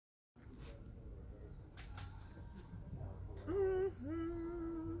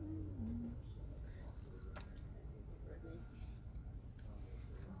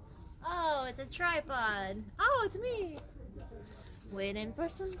tripod. Oh, it's me. Waiting for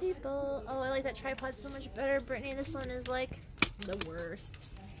some people. Oh, I like that tripod so much better, Brittany. This one is like the worst.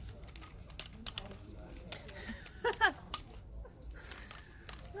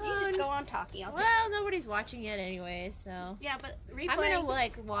 You just go on talking. Well, nobody's watching it anyway, so. Yeah, but replay. I'm gonna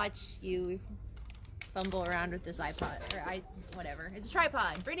like watch you fumble around with this iPod or whatever. It's a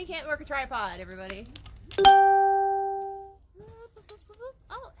tripod. Brittany can't work a tripod, everybody. Oh,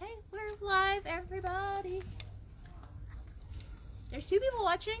 hey, we're live, everybody. There's 2 people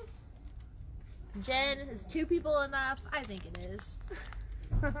watching. Jen, is 2 people enough? I think it is.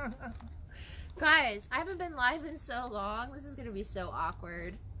 Guys, I haven't been live in so long. This is gonna be so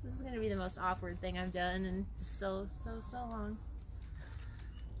awkward. This is gonna be the most awkward thing I've done in just so long.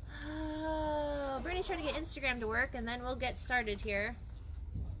 Oh, Brittany's trying to get Instagram to work, and then we'll get started here.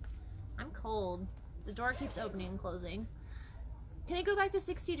 I'm cold. The door keeps opening and closing. Can it go back to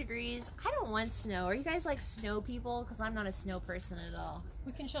 60 degrees? I don't want snow. Are you guys like snow people? Because I'm not a snow person at all.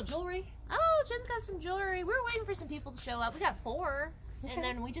 We can show jewelry. Oh, Jen's got some jewelry. We're waiting for some people to show up. We got 4. Okay. And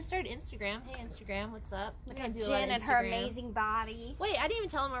then we just started Instagram. Hey, Instagram, what's up? Look at Jen and her amazing body. Wait, I didn't even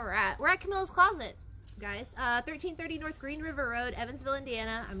tell them where we're at. We're at Camilla's Closet, guys. 1330 North Green River Road, Evansville,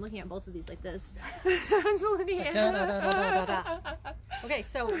 Indiana. I'm looking at both of these like this. Evansville, Indiana. Okay,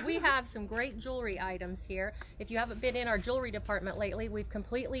 so we have some great jewelry items here. If you haven't been in our jewelry department lately, we've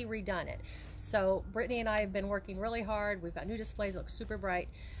completely redone it. So Brittany and I have been working really hard. We've got new displays, look super bright.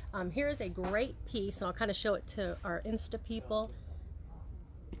 Here's a great piece, and I'll kind of show it to our Insta people.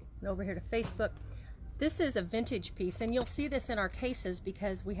 And over here to Facebook. This is a vintage piece, and you'll see this in our cases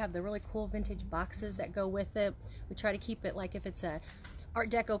because we have the really cool vintage boxes that go with it. We try to keep it like if it's a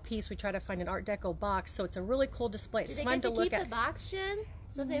Art Deco piece, we try to find an Art Deco box, so it's a really cool display. It's fun to look at. Do they get to keep the box, Jen?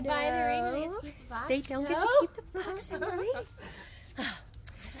 So if they buy the ring, they get to keep the box? They don't get to keep the box, Emily.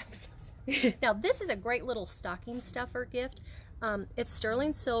 Now this is a great little stocking stuffer gift. It's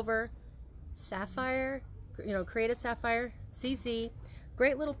sterling silver, sapphire, created sapphire, CZ.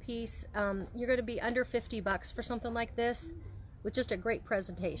 Great little piece. You're going to be under 50 bucks for something like this with just a great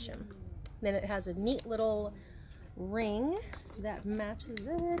presentation. Then it has a neat little ring that matches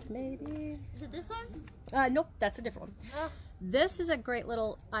it, maybe. Is it this one? Nope, that's a different one. Oh. This is a great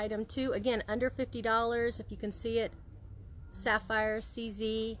little item too. Again, under $50 if you can see it. Sapphire,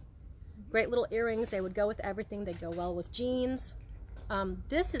 CZ. Great little earrings. They would go with everything. They go well with jeans.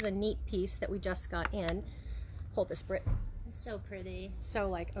 This is a neat piece that we just got in. Hold this, Britt. So pretty.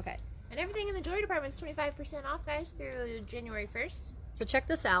 So okay. And everything in the jewelry department is 25% off, guys, through January 1st. So check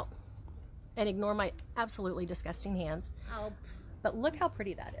this out and ignore my absolutely disgusting hands. Oh. But look how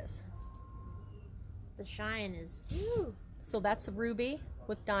pretty that is. The shine is, woo. So that's a ruby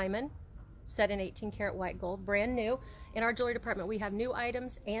with diamond, set in 18 karat white gold, brand new. In our jewelry department, we have new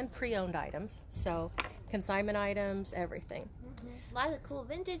items and pre-owned items. So consignment items, everything. A lot of cool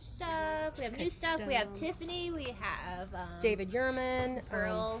vintage stuff. We have new stuff. We have Tiffany. We have David Yurman,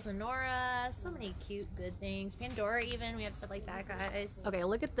 pearls, Honora. So many cute, good things. Pandora, even. We have stuff like that, guys. Okay,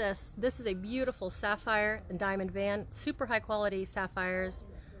 look at this. This is a beautiful sapphire and diamond band. Super high quality sapphires,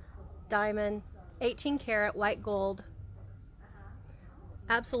 diamond, 18 karat white gold.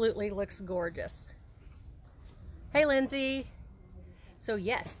 Absolutely looks gorgeous. Hey, Lindsay. So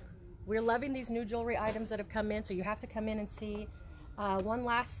yes, we're loving these new jewelry items that have come in. So you have to come in and see. One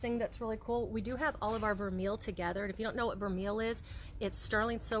last thing that's really cool, we do have all of our vermeil together, and if you don't know what vermeil is, it's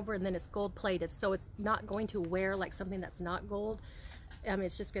sterling silver and then it's gold plated, so it's not going to wear like something that's not gold.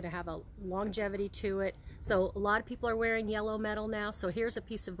 It's just going to have a longevity to it. So a lot of people are wearing yellow metal now, so here's a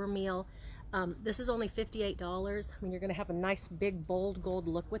piece of vermeil. This is only $58. I mean, you're going to have a nice big bold gold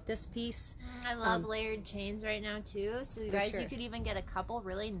look with this piece. I love layered chains right now too, so you guys, sure. you could even get a couple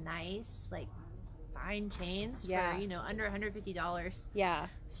really nice like fine chains for under $150. Yeah,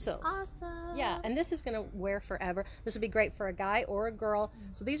 so awesome. Yeah, and this is going to wear forever. This would be great for a guy or a girl.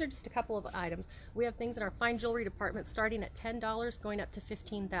 So these are just a couple of items. We have things in our fine jewelry department starting at $10 going up to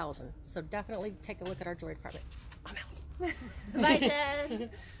 $15,000. So definitely take a look at our jewelry department. I'm out. Bye, Jen.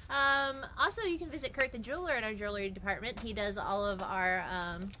 Also, you can visit Kurt the Jeweler in our jewelry department. He does all of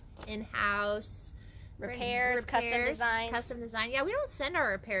our in-house repairs, custom design. Yeah, we don't send our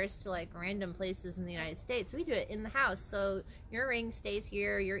repairs to like random places in the United States. We do it in the house. So your ring stays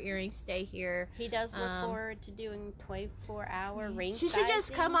here, your earrings stay here. He does look forward to doing 24-hour ring She should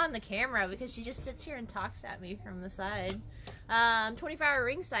just come on the camera because she just sits here and talks at me from the side. 24-hour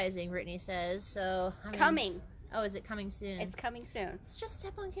ring sizing, Brittany says. So I mean, coming. Oh, is it coming soon? It's coming soon. So just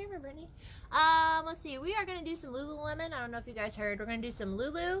step on camera, Brittany. Let's see. We are going to do some Lululemon. I don't know if you guys heard. We're going to do some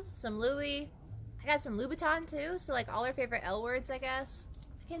Lulu, some Louis. I got some Louboutin, too. So, like, all our favorite L words, I guess.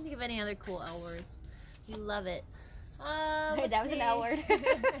 I can't think of any other cool L words. You love it. That was an L word. We're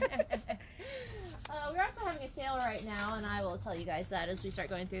also having a sale right now, and I will tell you guys that as we start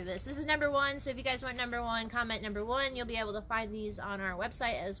going through this. This is number 1, so if you guys want number 1, comment number 1. You'll be able to find these on our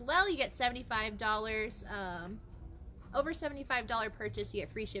website as well. You get $75. Over $75 purchase, you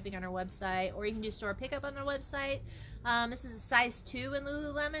get free shipping on our website, or you can do store pickup on our website. This is a size 2 in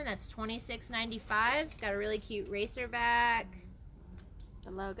Lululemon. That's $26.95. It's got a really cute racer back.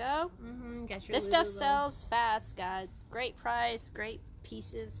 The logo. Got your This stuff Lululemon. sells fast, guys. Great price, great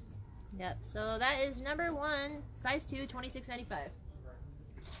pieces. Yep, so that is number 1, size 2, $26.95.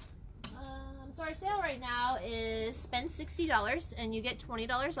 So our sale right now is spend $60 and you get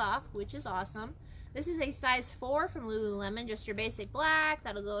 $20 off, which is awesome. This is a size 4 from Lululemon, just your basic black.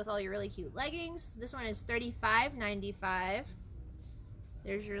 That'll go with all your really cute leggings. This one is $35.95.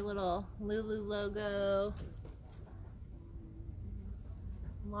 There's your little Lulu logo.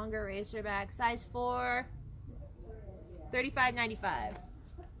 Longer racer back, size 4, $35.95.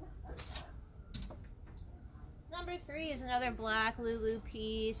 Number 3 is another black Lulu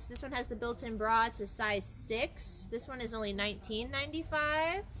piece. This one has the built-in bra. It's a size 6. This one is only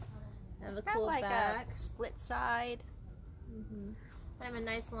 $19.95. Have a cool like back. a split side. Kind of a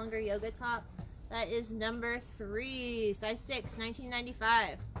nice longer yoga top. That is number 3, size 6,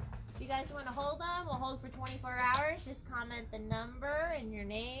 $19.95. If you guys want to hold them, we'll hold for 24 hours. Just comment the number and your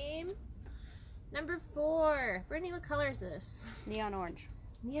name. Number 4. Brittany, what color is this? Neon orange.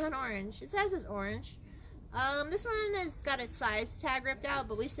 Neon orange. It says it's orange. This one has got its size tag ripped out,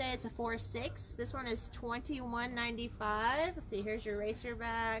 but we say it's a 4-6. This one is $21.95. Let's see, here's your racer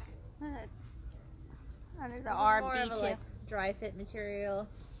back. Under the This is RB more of a too. like dry fit material.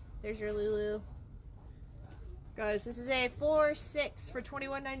 There's your Lulu. Guys, this is a 4-6 for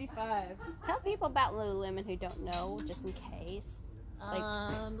 $21.95. Tell people about Lululemon who don't know, just in case.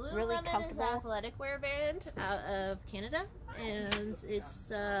 Lululemon really is an comfortable. athletic wear brand out of Canada, and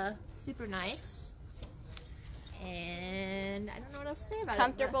it's super nice. And I don't know what else to say about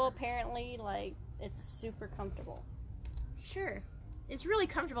Comfortable, apparently. Like, it's super comfortable. it. Sure. It's really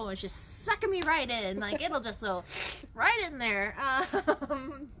comfortable. It's just sucking me right in. Like, it'll just go right in there.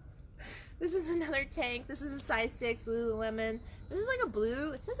 This is another tank. This is a size 6 Lululemon. This is like a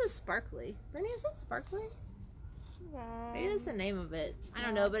blue. It says it's sparkly. Brittany, is that sparkly? Maybe that's the name of it. I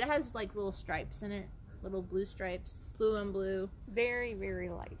don't know, but it has like little stripes in it. Little blue stripes. Blue on blue. Very, very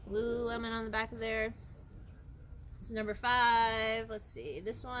light. Lululemon on the back of there. This is number 5. Let's see.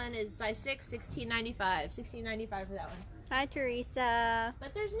 This one is size 6, $16.95. $16.95 for that one. Hi, Teresa.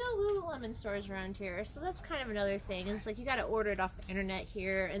 But there's no Lululemon stores around here, so that's kind of another thing. It's like you got to order it off the internet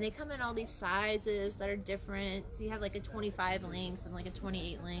here, and they come in all these sizes that are different. So you have like a 25 length and like a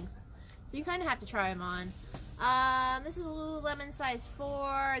 28 length. So you kind of have to try them on. This is a Lululemon size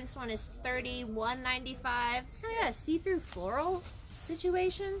 4. This one is $31.95. It's kind of a see-through floral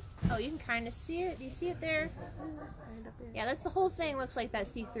situation. Oh, you can kind of see it. Do you see it there? Yeah, that's the whole thing. Looks like that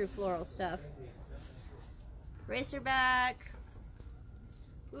see-through floral stuff. Racer back.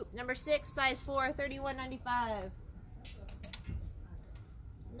 Oop, number 6, size 4, $31.95.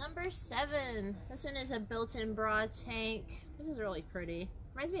 Number 7. This one is a built-in bra tank. This is really pretty.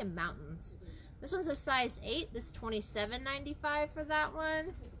 Reminds me of mountains. This one's a size 8. This is $27.95 for that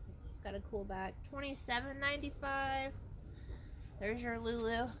one. It's got a cool back. $27.95. There's your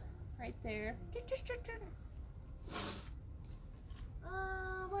Lulu right there.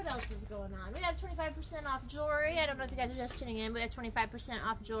 What else is going on? We have 25% off jewelry. I don't know if you guys are just tuning in, but we have 25%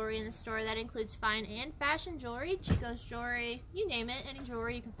 off jewelry in the store. That includes fine and fashion jewelry, Chico's jewelry, you name it, any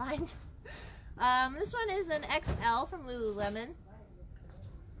jewelry you can find. This one is an XL from Lululemon.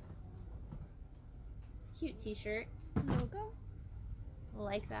 It's a cute t-shirt. Logo. I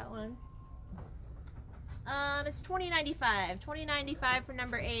like that one. It's $20.95. $20.95 for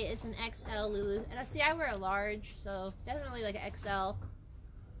number 8. It's an XL Lulu. And see, I wear a large, so definitely like an XL.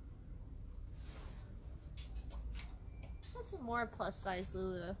 Got some more plus size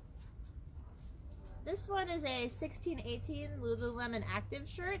Lulu. This one is a 16-18 Lululemon Active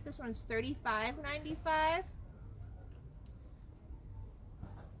shirt. This one's $35.95.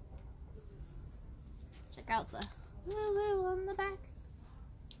 Check out the Lulu on the back.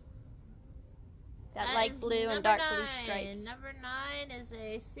 That light blue and dark blue stripes. Number 9 is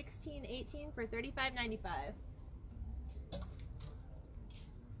a 16-18 for $35.95.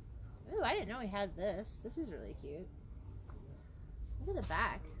 Ooh, I didn't know we had this. This is really cute. Look at the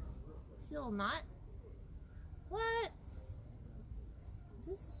back. See a little knot? What? Is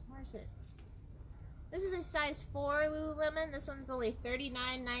this? Where is it? This is a size 4 Lululemon. This one's only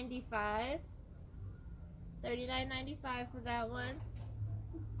 $39.95. $39.95 for that one.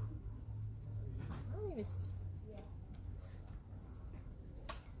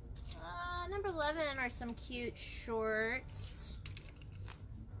 number 11 are some cute shorts.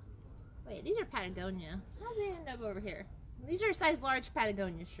 Wait, these are Patagonia. How did they end up over here? These are size large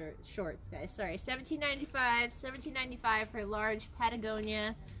Patagonia shorts, guys. Sorry, $17.95 for large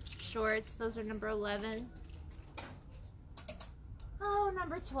Patagonia shorts. Those are number 11. Oh,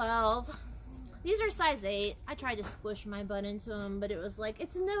 number 12. These are size 8. I tried to squish my butt into them, but it was like,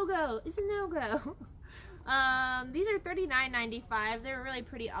 it's a no-go. It's a no-go. These are $39.95. They're a really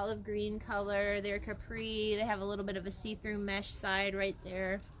pretty olive green color. They're capri. They have a little bit of a see-through mesh side right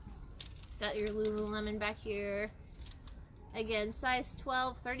there. Got your Lululemon back here. Again, size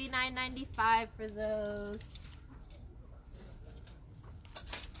 12, $39.95 for those.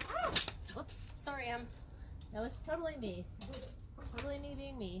 Ah, whoops. Sorry, Em. No, it's totally me. Totally me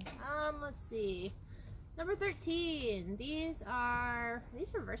being me. Let's see. Number 13. These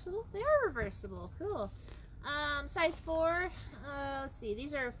reversible? They are reversible. Cool. Size 4. Let's see.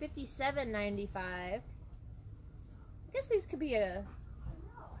 These are $57.95. I guess these could be a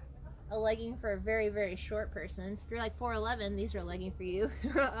legging for a very, very short person. If you're like 4'11", these are a legging for you.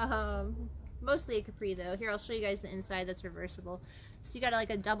 Mostly a capri though. Here, I'll show you guys the inside that's reversible. So you got like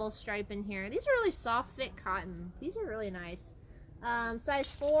a double stripe in here. These are really soft, thick cotton. These are really nice.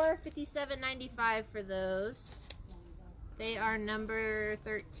 Size 4, $57.95 for those. They are number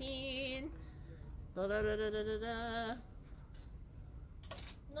 13. Number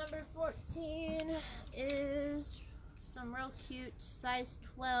 14 is some real cute size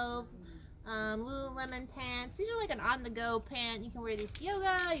 12 Lululemon pants. These are like an on-the-go pant. You can wear these to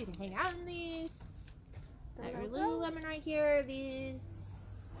yoga. You can hang out in these. Got your Lululemon right here.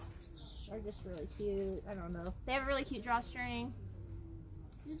 These are just really cute. I don't know. They have a really cute drawstring.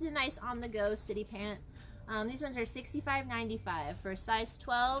 Just a nice on-the-go city pant. These ones are $65.95 for size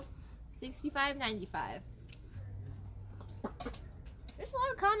 12. $65.95. There's a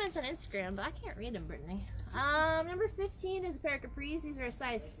lot of comments on Instagram, but I can't read them, Brittany. Number 15 is a pair of capris. These are a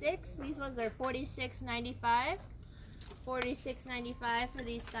size 6. These ones are $46.95. $46.95 for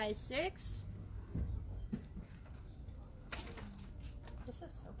these size 6. This is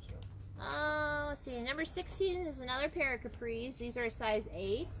so cute. Let's see. Number 16 is another pair of capris. These are a size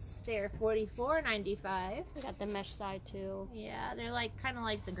 8. They're $44.95. We got the mesh side too. Yeah, they're like kind of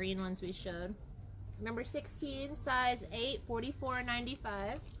like the green ones we showed. Number 16, size 8,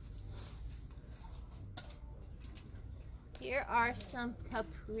 $44.95. Here are some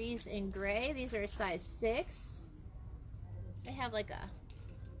capris in gray. These are a size 6. They have like a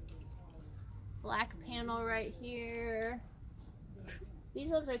black panel right here. These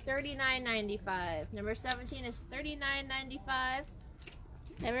ones are $39.95. Number 17 is $39.95.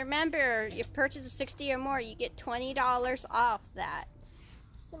 And remember, your purchase of $60 or more, you get $20 off that.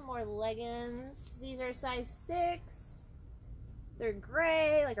 Some more leggings. These are size 6. They're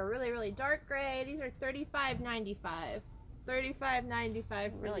gray, like a really, really dark gray. These are $35.95. $35.95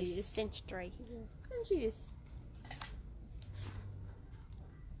 for Really these. cinched right here. Cinchies.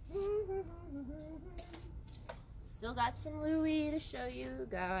 Still got some Louis to show you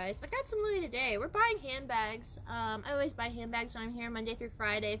guys. I got some Louis today. We're buying handbags. I always buy handbags when I'm here Monday through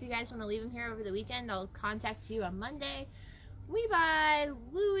Friday. If you guys want to leave them here over the weekend, I'll contact you on Monday. We buy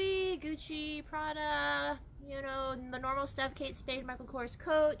Louis, Gucci, Prada, you know, the normal stuff. Kate Spade, Michael Kors,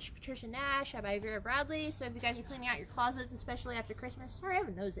 Coach, Patricia Nash. I buy Vera Bradley. So if you guys are cleaning out your closets, especially after Christmas. Sorry, I have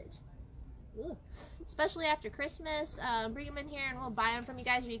a nose itch. Ooh. Especially after Christmas, bring them in here and we'll buy them from you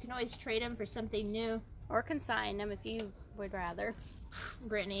guys. Or you can always trade them for something new. Or consign them if you would rather.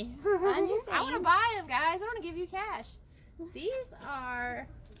 Brittany. I'm just I want to saying. buy them, guys. I want to give you cash. These are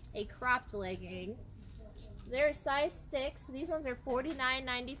a cropped legging. They're size 6. These ones are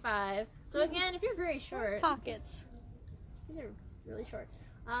 $49.95. So again, if you're very short, Pockets. these are really short.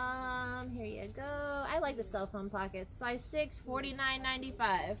 Here you go. I like the cell phone pockets. Size 6, $49.95.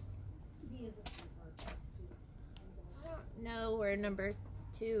 I don't know where number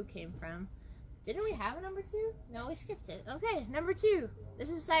 2 came from. Didn't we have a number 2? No, we skipped it. Okay, number 2.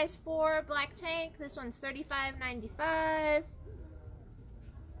 This is size 4, black tank. This one's $35.95.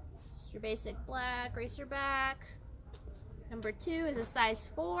 Just your basic black, racer back. Number 2 is a size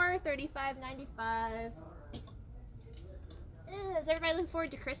 4, $35.95. Is everybody looking forward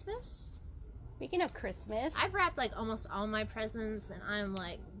to Christmas? Speaking of Christmas, I've wrapped like almost all my presents and I'm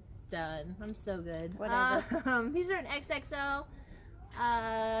like done. I'm so good. Whatever. These are an XXL.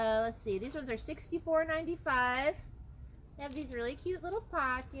 Let's see. These ones are $64.95. They have these really cute little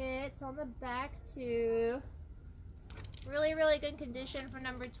pockets on the back too. Really, really good condition for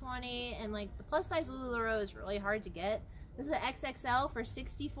number 20. And like the plus size LuLaRoe is really hard to get. This is an XXL for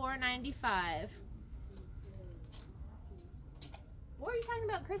 $64.95. What were you talking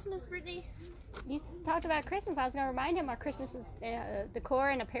about Christmas, Brittany? You talked about Christmas. I was going to remind him our Christmas is, decor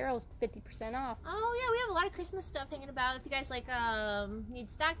and apparel is 50% off. Oh yeah, we have a lot of Christmas stuff hanging about. If you guys like need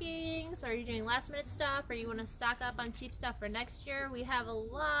stockings, or you're doing last minute stuff, or you want to stock up on cheap stuff for next year, we have a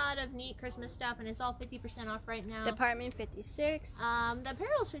lot of neat Christmas stuff, and it's all 50% off right now. Department 56. The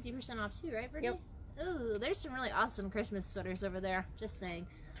apparel's 50% off too, right, Brittany? Yep. Ooh, there's some really awesome Christmas sweaters over there. Just saying.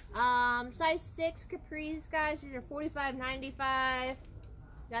 Size 6 capris, guys. These are $45.95.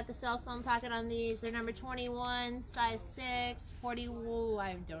 Got the cell phone pocket on these. They're number 21, size 6, 40. Whoa,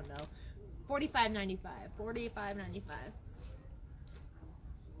 I don't know. $45.95. $45.95.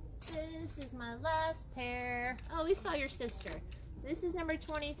 This is my last pair. Oh, we saw your sister. This is number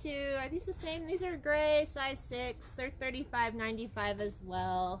 22. Are these the same? These are gray, size 6. They're $35.95 as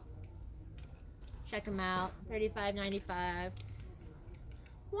well. Check them out. $35.95.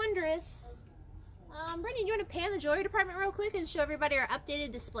 Wondrous. Brittany, do you want to pan the jewelry department real quick and show everybody our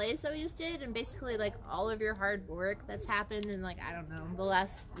updated displays that we just did, and basically like all of your hard work that's happened in, like, I don't know, the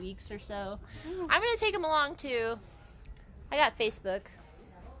last weeks or so. I'm gonna take them along too. I got Facebook.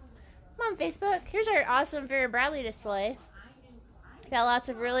 Come on, Facebook. Here's our awesome Vera Bradley display. Got lots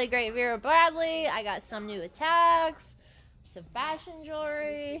of really great Vera Bradley. I got some new attacks, some fashion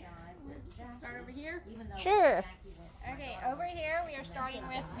jewelry. Start over here? Sure. Okay, over here we are starting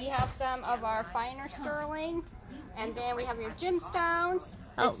with, we have some of our finer sterling, and then we have your gemstones.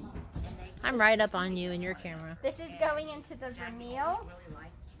 Oh, I'm right up on you in your camera. This is going into the vermeil.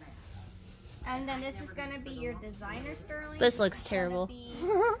 And then this is going to be your designer sterling. This looks terrible. This is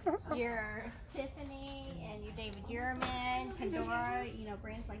gonna be your Tiffany and your David Yurman, Pandora, you know,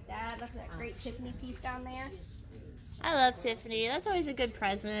 brands like that. Look at that great Tiffany piece down there. I love Tiffany. That's always a good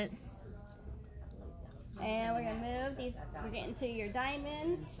present. And we're going to move these. We're getting to your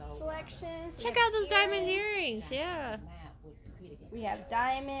diamonds selection. Check out those diamond earrings. Yeah. We have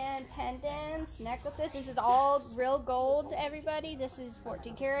diamond pendants, necklaces. This is all real gold, everybody. This is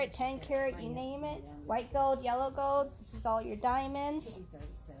 14 karat, 10 karat, you name it. White gold, yellow gold. This is all your diamonds.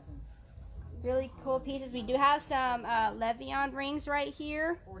 Really cool pieces. We do have some Levion rings right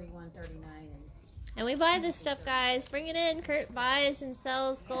here. And we buy this stuff, guys. Bring it in. Kurt buys and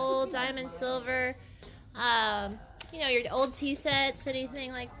sells gold, diamond, silver. You know, your old tea sets,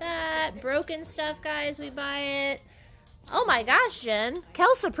 anything like that. Broken stuff, guys. We buy it. Oh my gosh, Jen.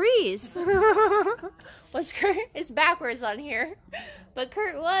 Kel Surprise. Was Kurt? It's backwards on here. But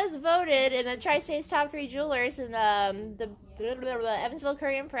Kurt was voted in the Tri-State's top 3 jewelers in the Evansville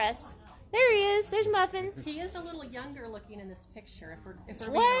Courier Press. There he is. There's Muffin. He is a little younger looking in this picture, if we're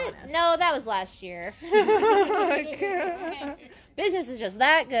What? being honest. No, that was last year. Business is just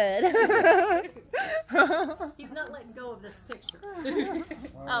that good. He's not letting go of this picture.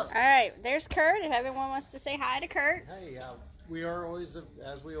 Oh, All right, there's Kurt. If everyone wants to say hi to Kurt. Hey, we are always,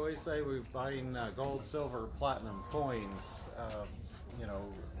 as we always say, we're buying gold, silver, platinum, coins, you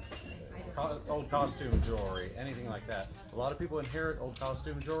know, old costume jewelry, anything like that. A lot of people inherit old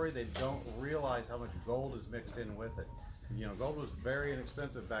costume jewelry. They don't realize how much gold is mixed in with it. You know, gold was very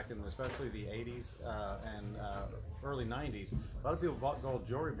inexpensive back in especially the 80s and early 90s. A lot of people bought gold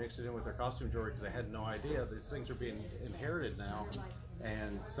jewelry, mixed it in with their costume jewelry because they had no idea. These things are being inherited now.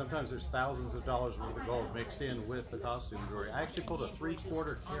 And sometimes there's thousands of dollars worth of gold mixed in with the costume jewelry. I actually pulled a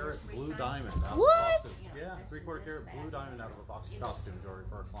 3/4 carat blue diamond out of a box of, yeah, 3/4 carat blue diamond out of a box of costume jewelry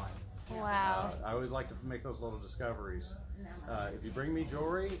for a client. wow. I always like to make those little discoveries. If you bring me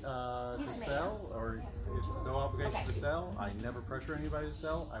jewelry to sell, or it's no obligation to sell, I never pressure anybody to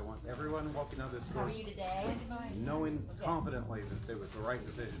sell. I want everyone walking out this door knowing confidently that it was the right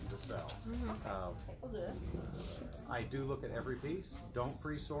decision to sell. I do look at every piece. Don't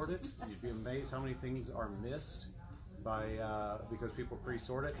pre-sort it. You'd be amazed how many things are missed by because people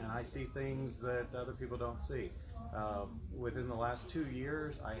pre-sort it, and I see things that other people don't see. Within the last 2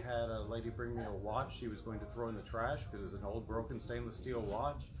 years, I had a lady bring me a watch she was going to throw in the trash because it was an old broken stainless steel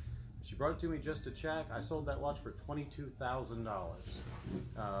watch. She brought it to me just to check. I sold that watch for $22,000.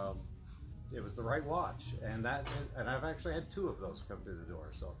 It was the right watch, and I've actually had 2 of those come through the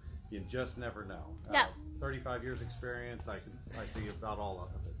door. So you just never know. No. 35 years experience, I see about all of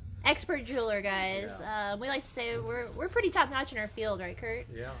it. Expert jeweler, guys. Yeah. We like to say we're pretty top notch in our field, right, Kurt?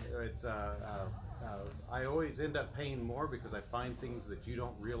 Yeah, it's I always end up paying more because I find things that you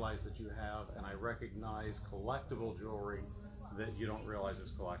don't realize that you have, and I recognize collectible jewelry that you don't realize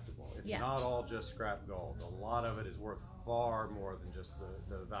is collectible. It's not all just scrap gold. A lot of it is worth far more than just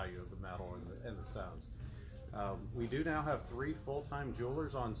the value of the metal and the stones. We do now have 3 full-time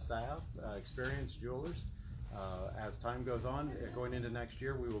jewelers on staff, experienced jewelers. As time goes on, going into next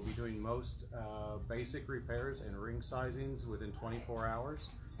year, we will be doing most basic repairs and ring sizings within 24 hours.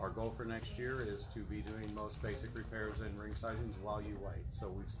 Our goal for next year is to be doing most basic repairs and ring sizings while you wait. So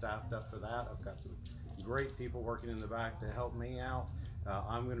we've staffed up for that. I've got some great people working in the back to help me out.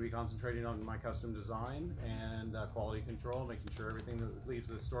 I'm going to be concentrating on my custom design and quality control, making sure everything that leaves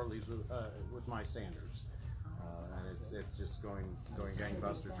the store leaves with my standards. And it's just going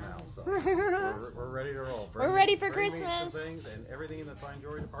gangbusters now. So we're ready to roll. We're ready for bring me Christmas. some things, and everything in the fine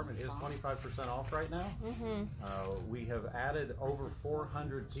jewelry department is 25% off right now. We have added over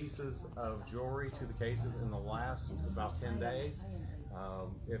 400 pieces of jewelry to the cases in the last about 10 days.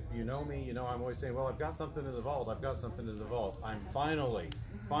 If you know me, you know I'm always saying, well, I've got something in the vault, I've got something in the vault. I'm finally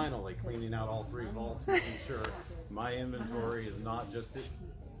cleaning out all 3 vaults, making sure my inventory is not just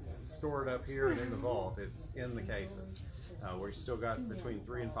stored up here and in the vault, it's in the cases. We've still got between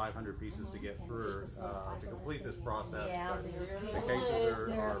 300 and 500 pieces to get through to complete this process. But the cases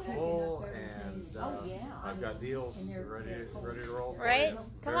are full, and I've got deals ready to roll. Right?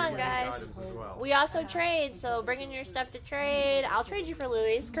 Come on, guys. Well. We also trade, so bring in your stuff to trade. I'll trade you for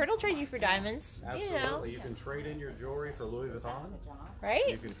Louis. Kurt will trade you for diamonds. Absolutely. You know. You can trade in your jewelry for Louis Vuitton. Right?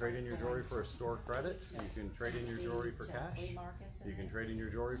 You can trade in your jewelry for a store credit. You can trade in your jewelry for cash. You can trade in your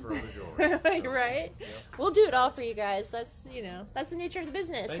jewelry for other jewelry. Right? Yep. We'll do it all for you guys. That's, you know, that's the nature of the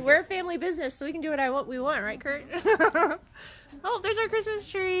business. Thank We're you. a family business, so we can do what we want, right, Kurt? Oh, there's our Christmas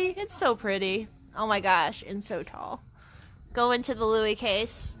tree. It's so pretty. Oh my gosh, and so tall. Go into the Louis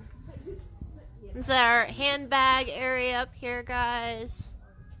case. It's our handbag area up here, guys.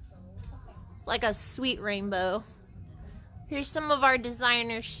 It's like a sweet rainbow. Here's some of our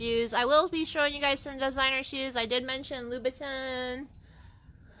designer shoes. I will be showing you guys some designer shoes. I did mention Louboutin.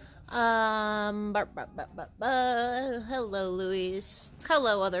 Hello, Louise.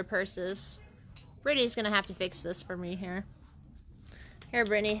 Hello, other purses. Brittany's gonna have to fix this for me here. Here,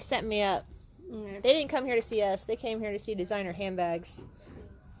 Brittany, set me up. They didn't come here to see us. They came here to see designer handbags.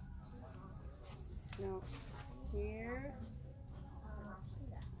 No. Here.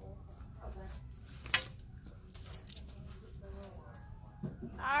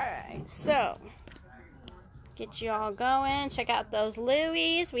 Alright, so get you all going. Check out those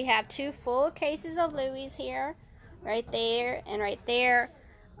Louis. We have 2 full cases of Louis here. Right there and right there.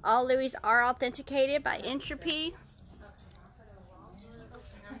 All Louis are authenticated by Entropy.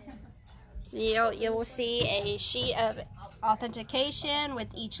 You will see a sheet of authentication with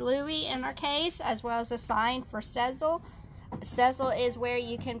each Louis in our case, as well as a sign for Sezzle. Sezzle is where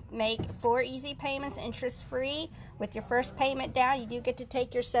you can make 4 easy payments interest-free. With your first payment down, you do get to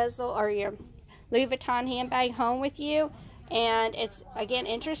take your Sezzle or your Louis Vuitton handbag home with you. And it's, again,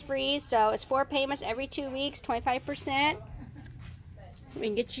 interest-free, so it's 4 payments every 2 weeks, 25%. We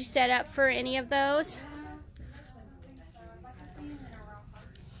can get you set up for any of those.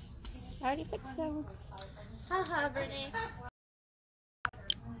 I already fixed them. Haha, Brittany.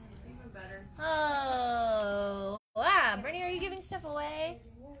 Oh. Wow, Brittany, are you giving stuff away?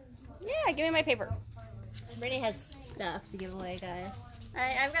 Yeah, give me my paper. Brittany has stuff to give away, guys.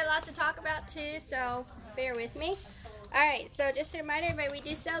 I've got lots to talk about too, so bear with me. Alright, so just to remind everybody, we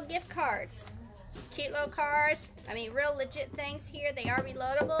do sell gift cards. Cute little cards. I mean, real legit things here. They are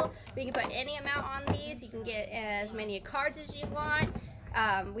reloadable. We can put any amount on these. You can get as many cards as you want.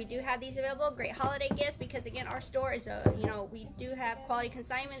 We do have these available. Great holiday gifts because, again, our store is we do have quality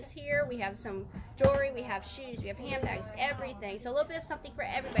consignments here. We have some jewelry. We have shoes. We have handbags. Everything. So a little bit of something for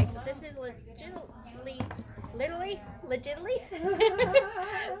everybody. So this is legitimately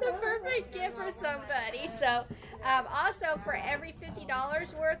the perfect gift for somebody. So also for every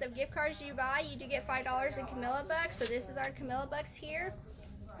 $50 worth of gift cards you buy, you do get $5 in Camilla bucks. So this is our Camilla bucks here,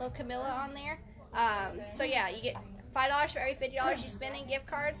 little Camilla on there. So yeah, you get $5 for every $50 you spend in gift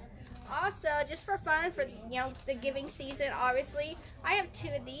cards. Also, just for fun, for the giving season, obviously, I have 2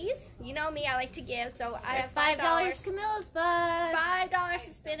 of these. You know me, I like to give, so I have $5. Camilla's bucks. $5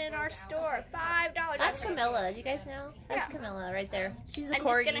 to spend in our store. $5. That's Camilla. Do you guys know? That's Yeah. Camilla right there. She's the I'm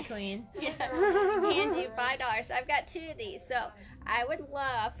just corgi gonna- queen. Yeah, hand you $5. I've got 2 of these, so I would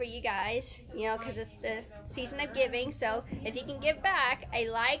love for you guys, because it's the season of giving. So if you can give back a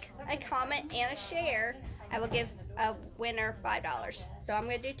like, a comment, and a share, I will give a winner $5. So I'm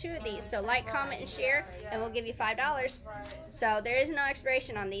going to do 2 of these. So like, comment, and share, and we'll give you $5. So there is no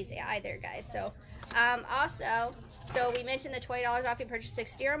expiration on these either, guys. So also, so we mentioned the $20 off you purchase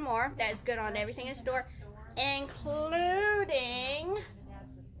 60 or more. That is good on everything in store, including.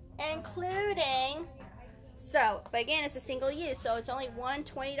 So, but again, it's a single use, so it's only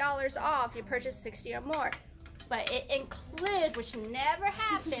 $20 off you purchase 60 or more. But it includes, which never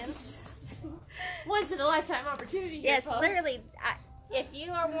happens. Once in a lifetime opportunity. Here, Yes, folks. literally. If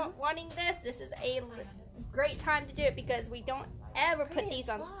you are wanting this is a great time to do it because we don't ever put these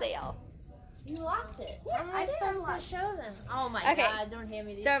on sale. You locked it. Yeah, How am I I did supposed unlock to show them? Oh my Okay. god, don't hand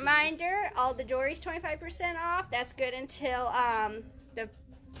me these. So keys. reminder, all the jewelry's 25% off. That's good until the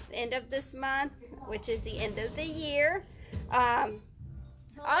end of this month, which is the end of the year. Oh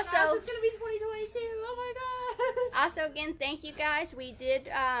my Also, gosh, it's gonna be 2022. Oh my god. Also, again, thank you guys. We did,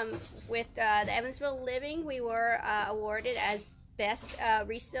 with the Evansville Living, we were awarded as best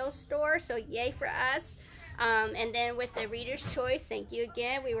resale store, so yay for us. And then with the Reader's Choice, thank you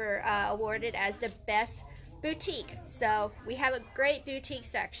again, we were awarded as the best boutique. So we have a great boutique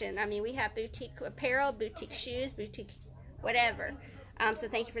section. I mean, we have boutique apparel, boutique shoes, boutique whatever. So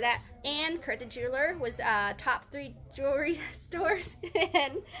thank you for that. And Kurt the Jeweler was top 3 jewelry stores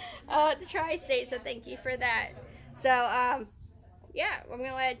in the tri-state. So thank you for that. So yeah, I'm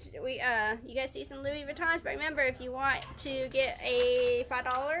gonna let you guys see some Louis Vuittons. But remember, if you want to get a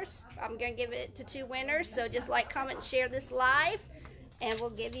 $5, I'm gonna give it to 2 winners. So just like, comment, and share this live, and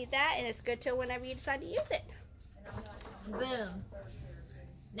we'll give you that. And it's good till whenever you decide to use it. Boom.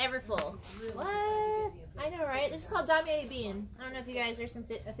 Never full. What? I know, right? This is called Damier Bean. I don't know if you guys are some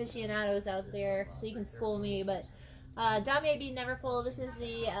aficionados out there, so you can school me, but Damier Bean Never Full. This is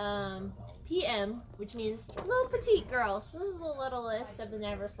the PM, which means little petite girl. So this is the littlest of the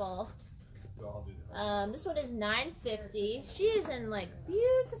Never Full. This one is $9.50. She is in like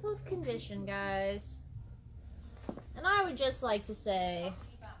beautiful condition, guys. And I would just like to say,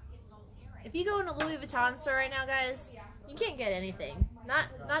 if you go in a Louis Vuitton store right now, guys, you can't get anything.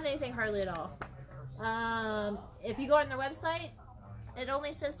 Not anything hardly at all. If you go on their website, it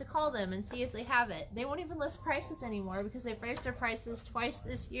only says to call them and see if they have it. They won't even list prices anymore because they've raised their prices twice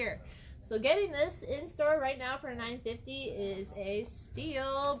this year. So getting this in store right now for $9.50 is a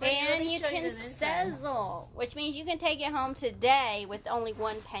steal. But And you can sizzle, which means you can take it home today with only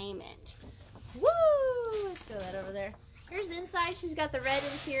 1 payment. Woo! Let's throw that over there. Here's the inside. She's got the red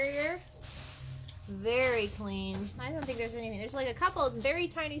interior. Very clean. I don't think there's anything. There's like a couple of very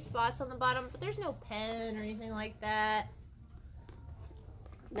tiny spots on the bottom, but there's no pen or anything like that.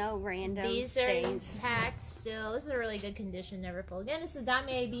 No random These stains. are intact still. This is a really good condition, never full. Again, it's the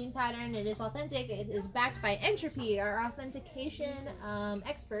Damier Bean pattern. It is authentic. It is backed by Entropy, our authentication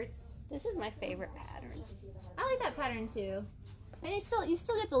experts. This is my favorite pattern. I like that pattern too. And you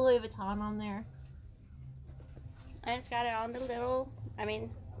still get the Louis Vuitton on there. I just got it on the little,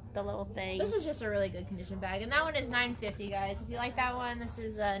 the little thing. This is just a really good condition bag, and that one is $9.50, guys. If you like that one, this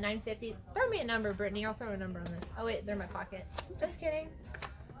is $9.50. Throw me a number, Brittany. I'll throw a number on this. Oh wait, they're in my pocket. Just kidding.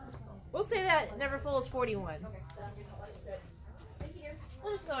 We'll say that Never Full is $41.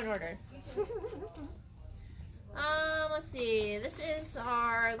 We'll just go in order. Let's see. This is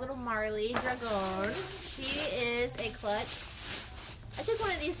our little Marley Dragon. She is a clutch. I took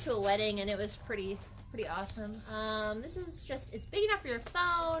one of these to a wedding, and it was pretty awesome. This is just, it's big enough for your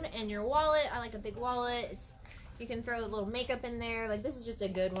phone and your wallet. I like a big wallet. You can throw a little makeup in there. Like, this is just a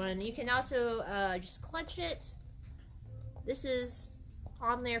good one. You can also just clutch it. This is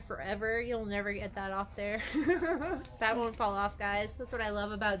on there forever. You'll never get that off there. That won't fall off, guys. That's what I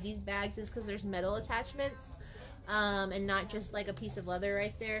love about these bags, is because there's metal attachments and not just like a piece of leather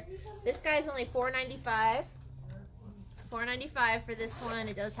right there. This guy's only $4.95. $4.95 for this one.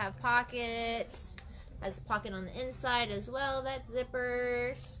 It does have pockets. Has a pocket on the inside as well. That's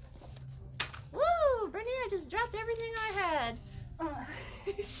zippers. Woo! Brittany, I just dropped everything I had.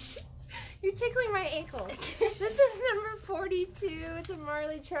 You're tickling my ankles. This is number 42. It's a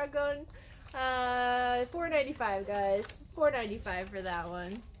Marley Dragon. $4.95, guys. $4.95 for that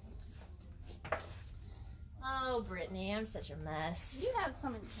one. Oh, Brittany, I'm such a mess. You have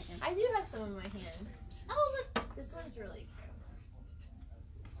some in your hand. I do have some in my hand. Oh, look. This one's really cute.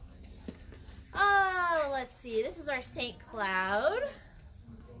 Oh, let's see. This is our St. Cloud.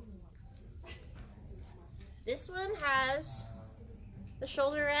 This one has the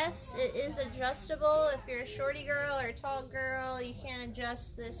shoulder rest. It is adjustable. If you're a shorty girl or a tall girl, you can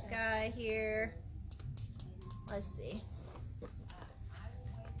adjust this guy here. Let's see.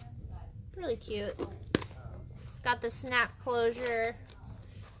 Really cute. It's got the snap closure.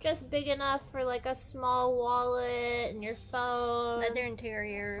 Just big enough for like a small wallet and your phone. Leather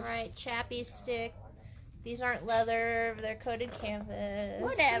interiors. Right, chappy stick. These aren't leather, they're coated canvas.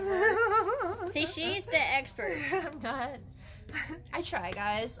 Whatever. See, she's the expert. I'm not. I try,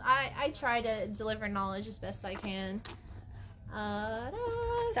 guys. I try to deliver knowledge as best I can.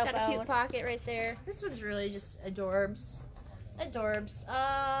 It's got a cute pocket right there. This one's really just adorbs. Adorbs.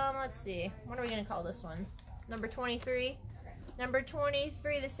 Let's see. What are we gonna call this one? Number 23. Number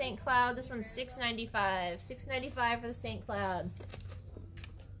 23, the St. Cloud. This one's $6.95. $6.95 for the St. Cloud.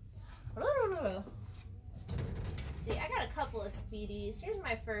 See, I got a couple of Speedies. Here's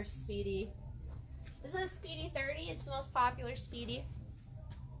my first Speedy. This is a Speedy 30. It's the most popular Speedy.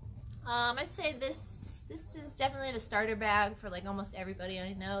 I'd say this is definitely the starter bag for like almost everybody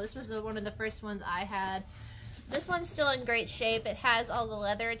I know. This was one of the first ones I had. This one's still in great shape. It has all the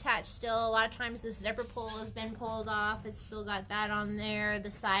leather attached still. A lot of times this zipper pull has been pulled off. It's still got that on there.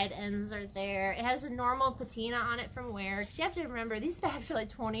 The side ends are there. It has a normal patina on it from wear. Because you have to remember, these bags are like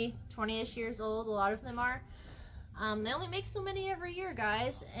 20-ish years old. A lot of them are. They only make so many every year,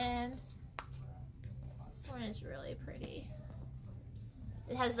 guys. And this one is really pretty.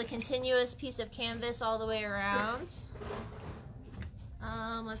 It has the continuous piece of canvas all the way around.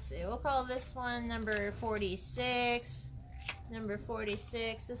 Let's see, we'll call this one number 46. Number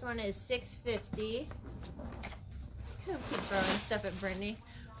 46. This one is $6.50. Keep throwing stuff at Brittany.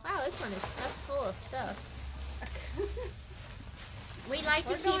 Wow, this one is stuffed full of stuff. We like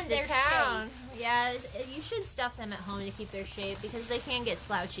to keep their town. shape. Yeah, you should stuff them at home to keep their shape because they can get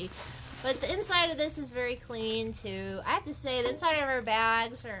slouchy. But the inside of this is very clean too. I have to say the inside of our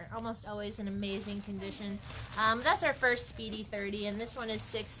bags are almost always in amazing condition. That's our first Speedy 30 and this one is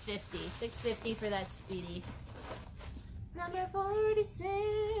 $6.50. $6.50 for that Speedy. Number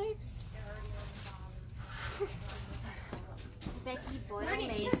 46. Becky Boyle Bernie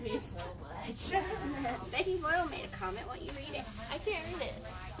made hates me so much. Becky Boyle made a comment. Won't you read it? I can't read it.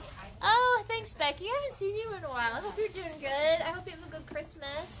 Oh, thanks, Becky. I haven't seen you in a while. I hope you're doing good. I hope you have a good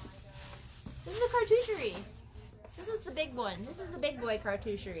Christmas. This is the cartoucherie. This is the big one. This is the big boy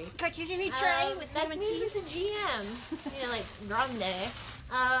cartoucherie. Cartoucherie tray with that lemon means cheese. it's a GM. You know, like grande.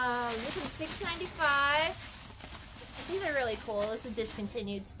 This is $6.95. These are really cool. It's a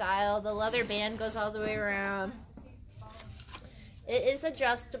discontinued style. The leather band goes all the way around. It is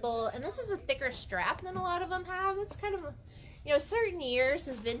adjustable, and this is a thicker strap than a lot of them have. It's kind of, you know, certain years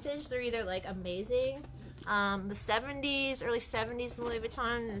of vintage, they're either like amazing. The 70s, early 70s Louis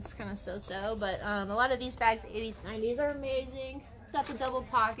Vuitton is kind of so-so, but a lot of these bags, 80s, 90s, are amazing. It's got the double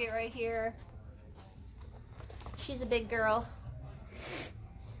pocket right here. She's a big girl.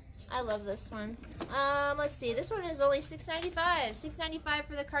 I love this one. Let's see. This one is only $6.95. $6.95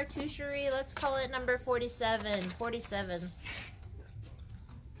 for the cartoucherie. Let's call it number 47. 47.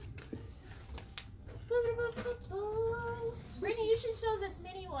 Brittany, you should show this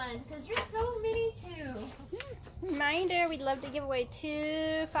mini one because you're so mini too. Reminder, we'd love to give away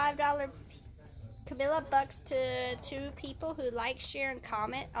two $5 Camilla bucks to 2 people who like, share, and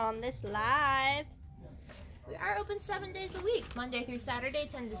comment on this live. We are open 7 days a week, Monday through Saturday,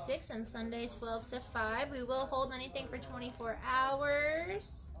 10 to 6, and Sunday, 12 to 5. We will hold anything for 24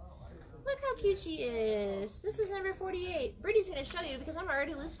 hours. Look how cute she is. This is number 48. Brittany's going to show you because I'm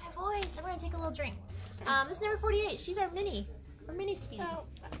already losing my voice. I'm going to take a little drink. This is number 48. She's our mini Speedy. So,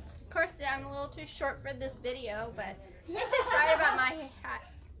 of course, I'm a little too short for this video, but this is right about my height.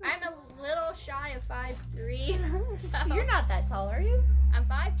 I'm a little shy of 5'3". So You're not that tall, are you? I'm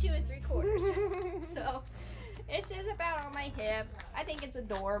 5'2 3/4". So it is about on my hip. I think it's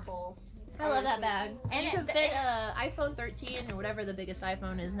adorable. I love that bag. And you can fit iPhone 13 or whatever the biggest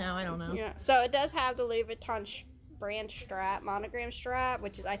iPhone is now. I don't know. Yeah. So it does have the Louis Vuitton brand strap, monogram strap,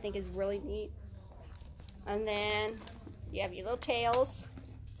 which I think is really neat. And then you have your little tails.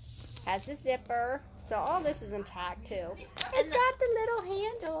 Has a zipper. So all this is intact too. It's got the little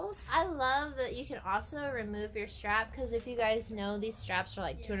handles. I love that you can also remove your strap because if you guys know, these straps are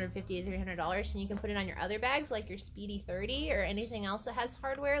like $250 to $300 and you can put it on your other bags like your Speedy 30 or anything else that has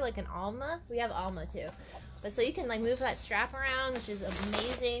hardware like an Alma. We have Alma too. But so you can like move that strap around, which is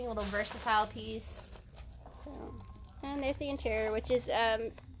amazing, little versatile piece. And there's the interior, which is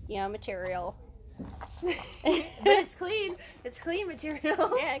you know, material. But it's clean. It's clean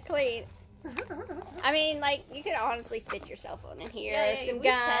material. Yeah, clean. I mean, like, you could honestly fit your cell phone in here. Yeah, some we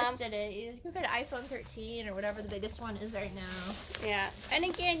gum. tested it. You can fit an iPhone 13 or whatever the biggest one is right now. Yeah. And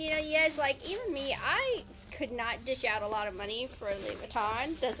again, you know, you guys, like, even me, I could not dish out a lot of money for Louis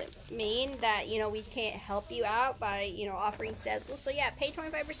Vuitton. Doesn't mean that, you know, we can't help you out by, you know, offering Sezzle. So, yeah, pay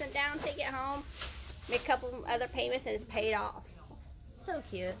 25% down, take it home, make a couple other payments, and it's paid off. So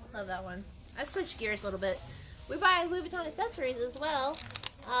cute. Love that one. I switched gears a little bit. We buy Louis Vuitton accessories as well.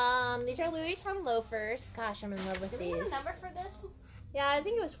 These are Louis Vuitton loafers. Gosh, I'm in love with Do these. we have a number for this? Yeah, I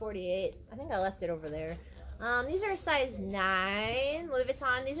think it was 48. I think I left it over there. These are size 9 Louis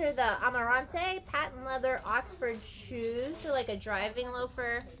Vuitton. These are the Amarante patent leather Oxford shoes. So like a driving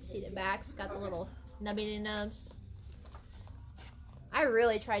loafer. See the back's got the little nubbity nubs. I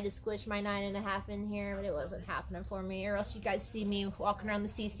really tried to squish my 9.5 in here, but it wasn't happening for me, or else you guys see me walking around the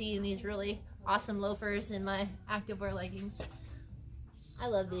CC in these really awesome loafers and my activewear leggings. I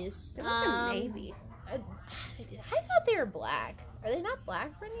love these. They look navy. I thought they were black. Are they not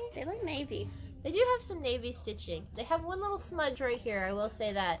black, Brittany? They look navy. They do have some navy stitching. They have one little smudge right here, I will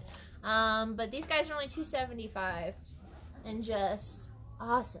say that. But these guys are only $275, and just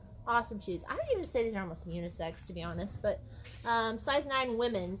awesome. Awesome shoes. I don't even say these are almost unisex, to be honest, but size 9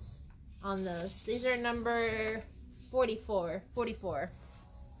 women's on those. These are number 44.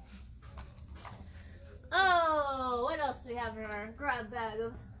 Oh, what else do we have in our grab bag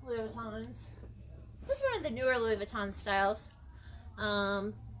of Louis Vuittons? This is one of the newer Louis Vuitton styles.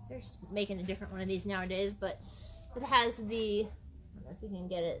 They're just making a different one of these nowadays, but it has the, I don't know if you can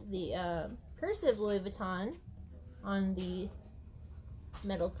get it, the cursive Louis Vuitton on the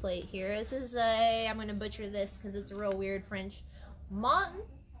metal plate here. This is a, I'm going to butcher this because it's a real weird French,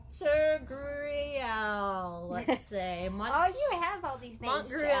 Montgriel, let's say. Oh, you have all these names.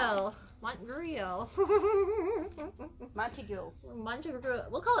 Montgriel. Montague.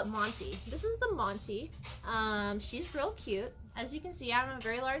 We'll call it Monty. This is the Monty. She's real cute. As you can see, I'm a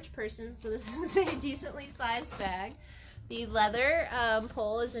very large person, so this is a decently sized bag. The leather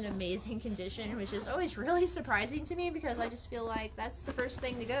pole is in amazing condition, which is always really surprising to me because I just feel like that's the first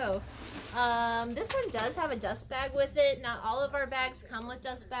thing to go. This one does have a dust bag with it. Not all of our bags come with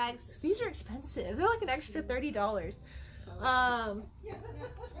dust bags. These are expensive. They're like an extra $30.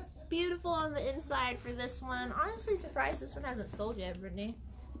 Beautiful on the inside for this one. Honestly surprised this one hasn't sold yet, Brittany.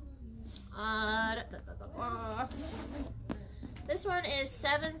 This one is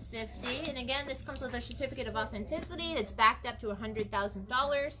 $750, and again, this comes with a certificate of authenticity that's backed up to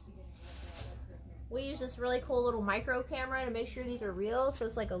 $100,000. We use this really cool little micro camera to make sure these are real, so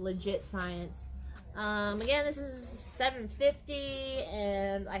it's like a legit science. Again, this is $750,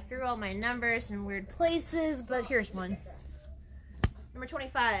 and I threw all my numbers in weird places, but here's one. Number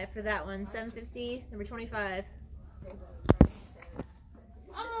 25 for that one, $750, number 25.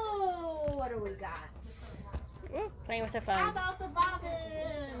 Oh, what do we got? Playing with the How phone. about the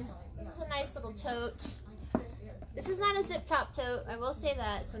bobbin? This is a nice little tote. This is not a zip top tote, I will say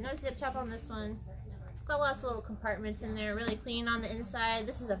that. So no zip top on this one. It's got lots of little compartments in there, really clean on the inside.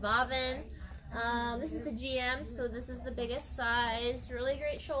 This is a bobbin. This is the GM, so this is the biggest size. Really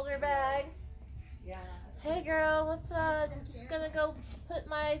great shoulder bag. Hey girl, what's up? I'm just gonna go put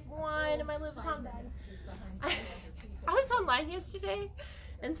my wine in my Louis Vuitton bag. I was online yesterday,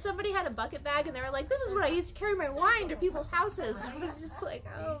 and somebody had a bucket bag, and they were like, this is what I used to carry my wine to people's houses. I was just like,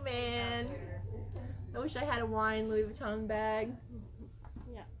 oh man. I wish I had a wine Louis Vuitton bag.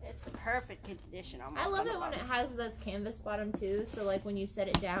 Yeah, it's perfect condition. I love it when it has this canvas bottom too, so like when you set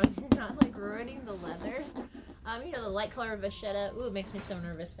it down, you're not like ruining the leather. You know, the light color vachetta. Ooh, it makes me so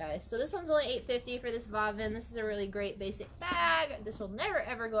nervous, guys. So this one's only $850 for this bobbin. This is a really great basic bag. This will never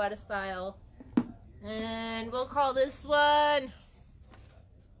ever go out of style. And we'll call this one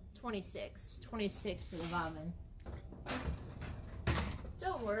 26. 26 for the bobbin.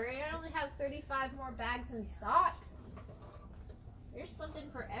 Don't worry, I only have 35 more bags in stock. There's something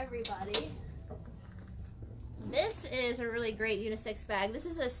for everybody. This is a really great unisex bag. This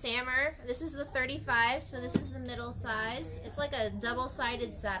is a Sammer. This is the 35, so this is the middle size. It's like a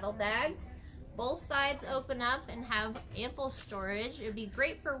double-sided saddle bag. Both sides open up and have ample storage. It would be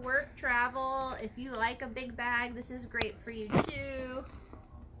great for work, travel. If you like a big bag, this is great for you too.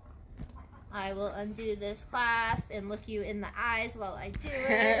 I will undo this clasp and look you in the eyes while I do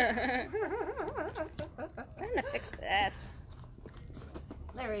it. I'm gonna fix this.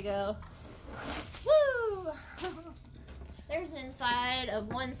 There we go. Woo! There's an inside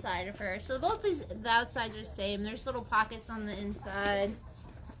of one side of her. So both these, the outsides are the same. There's little pockets on the inside.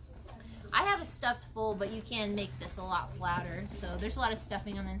 I have it stuffed full, but you can make this a lot flatter. So there's a lot of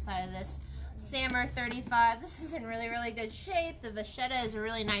stuffing on the inside of this. Sammer 35. This is in really, really good shape. The vachetta is a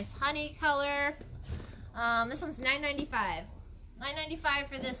really nice honey color. This one's $9.95. $9.95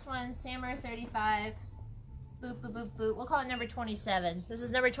 for this one. Sammer 35. Boop, boop, boop, boop. We'll call it number 27. This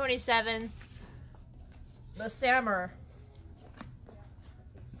is number 27. The Sammer.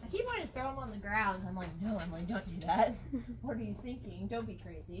 I keep wanting to throw them on the ground. I'm like, no, Emily, don't do that. What are you thinking? Don't be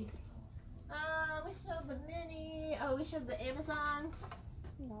crazy. We showed the mini. Oh, we showed the Amazon.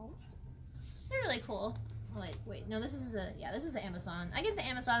 No. These are really cool. Wait, no, this is the, yeah, this is the Amazon. I get the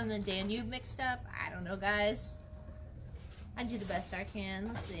Amazon and the Danube mixed up. I don't know, guys. I do the best I can.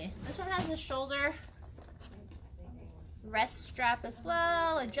 Let's see. This one has a shoulder rest strap as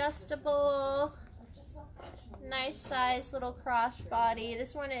well, adjustable. Nice size little crossbody.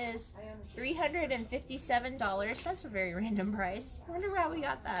 This one is $357. That's a very random price. I wonder how we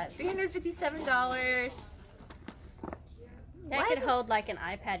got that. $357. That could hold like an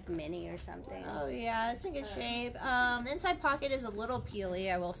iPad mini or something. Oh yeah, it's in good shape. Inside pocket is a little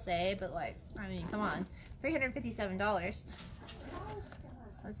peely, I will say, but like, I mean, come on. $357.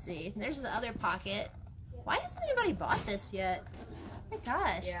 Let's see. There's the other pocket. Why hasn't anybody bought this yet? Oh my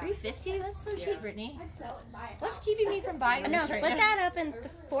gosh, $350? That's so cheap, Brittany. What's keeping me from buying this right split now? that up into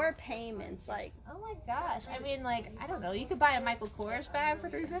 4 payments. Like, oh my gosh. I mean, like, I don't know. You could buy a Michael Kors bag for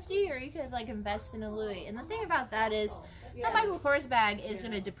 $350, or you could like invest in a Louis. And the thing about that is, that Michael Kors bag is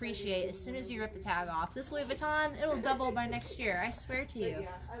going to depreciate as soon as you rip the tag off. This Louis Vuitton, it'll double by next year. I swear to you.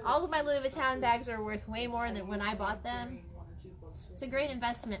 All of my Louis Vuitton bags are worth way more than when I bought them. It's a great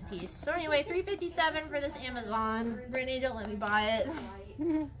investment piece. So anyway, $357 for this Amazon. Brittany, don't let me buy it.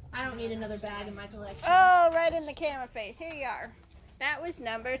 I don't need another bag in my collection. oh, right in the camera face. Here you are. That was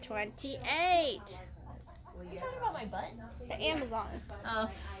number 28. Are you talking about my butt? The Amazon. Oh.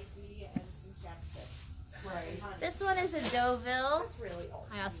 This one is a Deauville.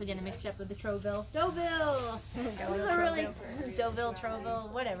 I also get it mixed up with the Troville. Deauville! This is a really... Deauville, Troville,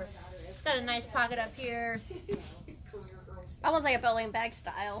 whatever. It's got a nice pocket up here. Almost like a bowling bag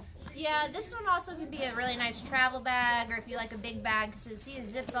style. Yeah, this one also could be a really nice travel bag, or if you like a big bag, because see, it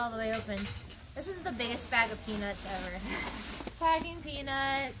zips all the way open. This is the biggest bag of peanuts ever. Packing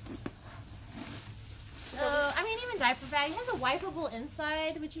peanuts. So, I mean, even diaper bag. It has a wipeable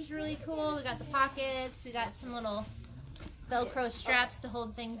inside, which is really cool. We got the pockets. We got some little Velcro straps to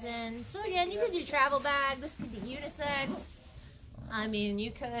hold things in. So again, you could do travel bag. This could be unisex. I mean,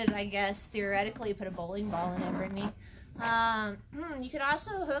 you could, I guess, theoretically put a bowling ball in it, Brittany. You could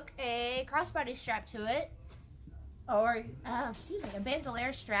also hook a crossbody strap to it, or excuse me, a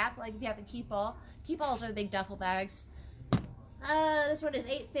bandolier strap, like if you have a keep ball. Keep balls are big duffel bags. This one is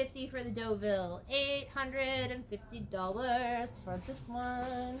 $850 for the Deauville. $850 for this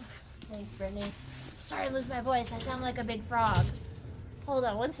one. Thanks, Brittany. Sorry to lose my voice. I sound like a big frog. Hold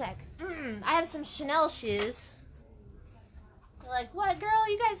on one sec. I have some Chanel shoes. You're like, what, girl?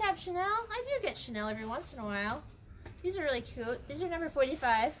 You guys have Chanel? I do get Chanel every once in a while. These are really cute. These are number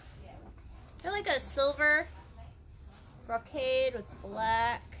 45. They're like a silver brocade with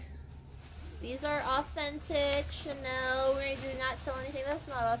black. These are authentic Chanel. We do not sell anything that's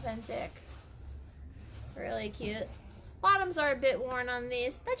not authentic. Really cute. Bottoms are a bit worn on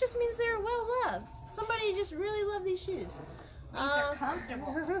these. That just means they're well loved. Somebody just really loved these shoes. These are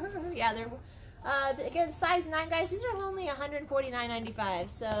comfortable. Yeah, they're again, size 9, guys. These are only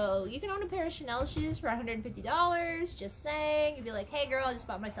 $149.95. So you can own a pair of Chanel shoes for $150. Just saying. You'd be like, hey girl, I just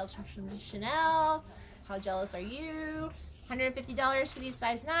bought myself some Chanel. How jealous are you? $150 for these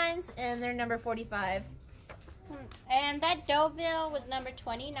size 9s, and they're number 45. And that Deauville was number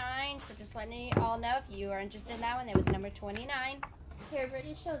 29, so just letting you all know if you are interested in that one, it was number 29. Here,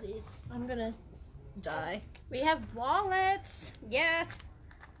 Brittany, show these. I'm gonna die. We have wallets. Yes.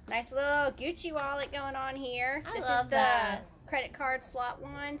 Nice little Gucci wallet going on here. I This love is the that. credit card slot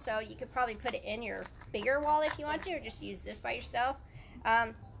one, so you could probably put it in your bigger wallet if you want to, or just use this by yourself.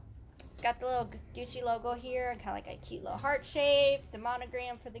 It's got the little Gucci logo here, kind of like a cute little heart shape. The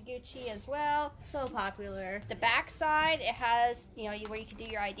monogram for the Gucci as well. So popular. The back side, it has, you know, where you can do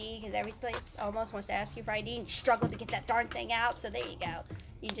your ID, because every place almost wants to ask you for ID, and you struggle to get that darn thing out, so there you go.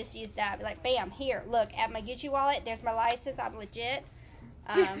 You just use that. Be like, bam, here, look, at my Gucci wallet, there's my license, I'm legit.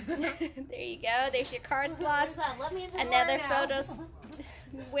 There you go. There's your card slots. Let me into the Another door now. photos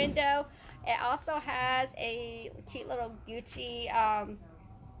window. It also has a cute little Gucci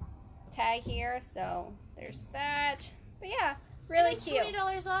tag here, so there's that. But yeah, really cute.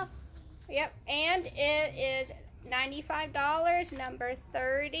 $20 off. Yep, and it is $95, number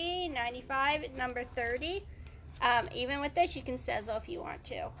 30. 95, number 30. Even with this, you can sizzle if you want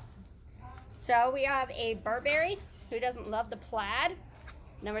to. So we have a Burberry. Who doesn't love the plaid?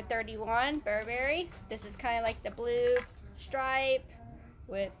 Number 31, Burberry. This is kind of like the blue stripe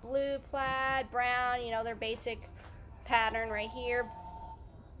with blue plaid, brown, you know, their basic pattern right here.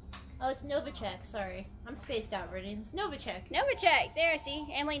 Oh, it's Novacek. Sorry. I'm spaced out, Brittany. It's Novacek. Novacek. There, see?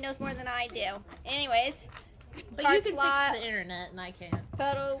 Emily knows more than I do. Anyways, But card you can slot, fix the internet, and I can't.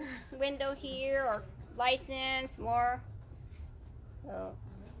 photo window here, or license, more. Oh,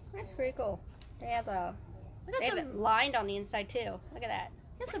 that's pretty cool. They have We they have it lined on the inside too. Look at that.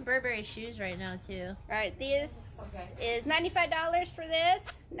 got some Burberry shoes right now, too. All right, this is $95 for this.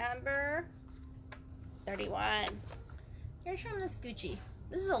 Number 31. Here's from this Gucci.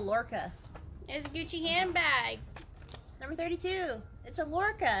 This is a Lorca. It's a Gucci handbag. Number 32. It's a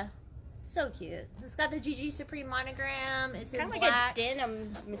Lorca. So cute. It's got the GG Supreme monogram. It's Kind in of like black. a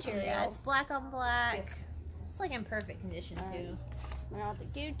denim material. Yeah, it's black on black. It's like in perfect condition too. Now the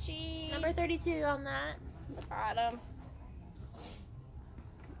Gucci. Number 32 on that. The bottom.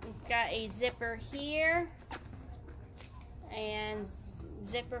 We've got a zipper here. And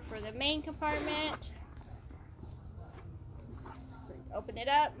zipper for the main compartment. Open it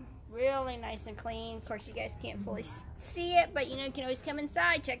up. Really nice and clean. Of course, you guys can't fully see it, but you know, you can always come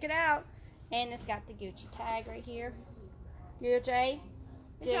inside, check it out. And it's got the Gucci tag right here. Gucci.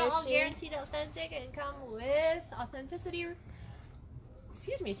 These are all guaranteed authentic and come with authenticity,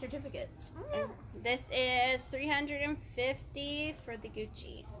 certificates. This is $350 for the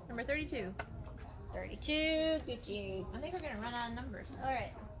Gucci. Number 32. 32 Gucci. I think we're gonna run out of numbers. All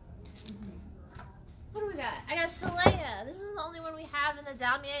right. What do we got? I got Soleil. This is the only one we have in the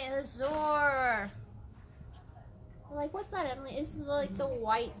Damier Azur. Like, what's that, Emily? It's like the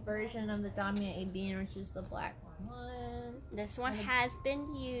white version of the Damier Ebene, which is the black one. This one has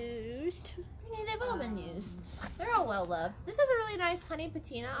been used. Yeah, they've all been used. They're all well loved. This has a really nice honey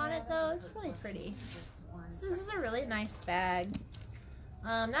patina on it, though. It's really pretty. This is a really nice bag.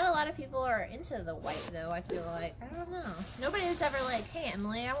 Not a lot of people are into the white, though, I feel like. I don't know. Nobody is ever like, hey,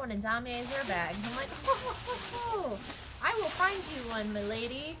 Emily, I want a Damier Azur bag. I'm like, oh, I will find you one, my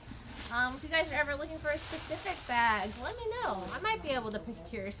lady. If you guys are ever looking for a specific bag, let me know. I might be able to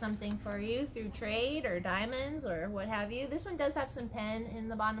procure something for you through trade or diamonds or what have you. This one does have some pen in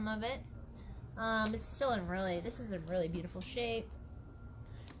the bottom of it. It's still this is in really beautiful shape.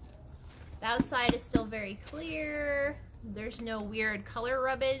 The outside is still very clear. There's no weird color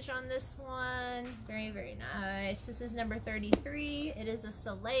rubbage on this one. Very, very nice. This is number 33. It is a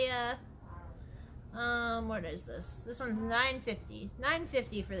Soleil. What is this? This one's $9.50.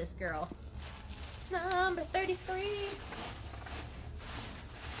 $9.50 for this girl. Number 33.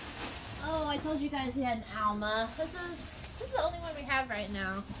 Oh, I told you guys we had an Alma. This is the only one we have right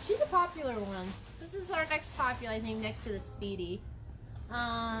now. She's a popular one. This is our next popular, I think, next to the Speedy.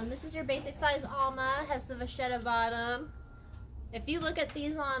 This is your basic size Alma. Has the vachetta bottom. If you look at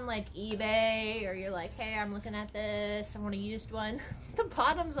these on like eBay, or you're like, hey, I'm looking at this, I want a used one, the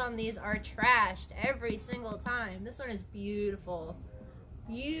bottoms on these are trashed every single time. This one is beautiful.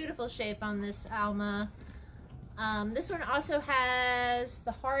 Beautiful shape on this Alma. This one also has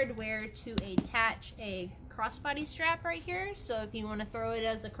the hardware to attach a crossbody strap right here. So if you want to throw it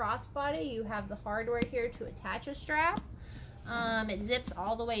as a crossbody, you have the hardware here to attach a strap. It zips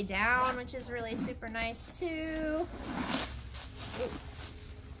all the way down, which is really super nice too.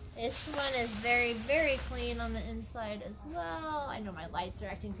 This one is very, very clean on the inside as well. I know my lights are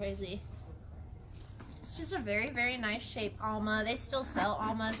acting crazy. It's just a very, very nice shape Alma. They still sell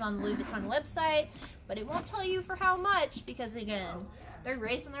Almas on the Louis Vuitton website, but it won't tell you for how much because, again, they're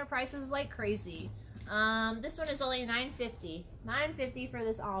raising their prices like crazy. This one is only $9.50. $9.50 for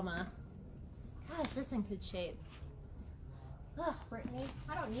this Alma. Gosh, that's in good shape. Ugh, Brittany,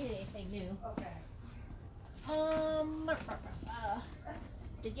 I don't need anything new. Okay.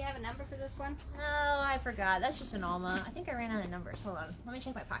 Did you have a number for this one? No, I forgot. That's just an Alma. I think I ran out of numbers. Hold on. Let me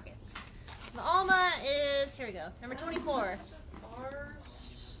check my pockets. The Alma is, here we go, number 24.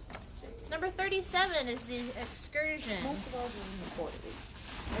 Number 37 is the Excursion.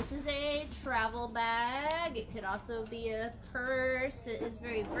 This is a travel bag. It could also be a purse. It is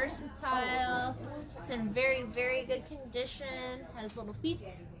very versatile. It's in very, very good condition. Has little feet.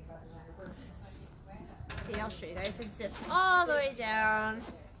 See, I'll show you guys. It zips all the way down.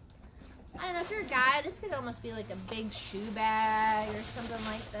 I don't know, if you're a guy, this could almost be like a big shoe bag or something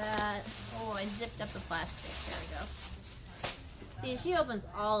like that. Oh, I zipped up the plastic. There we go. See, she opens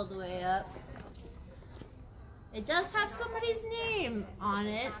all the way up. It does have somebody's name on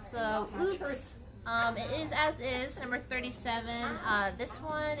it, so oops. It is as is, number 37. This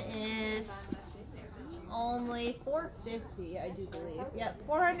one is only $450, I do believe. Yep,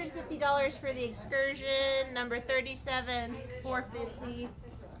 $450 for the Excursion. Number 37, $450.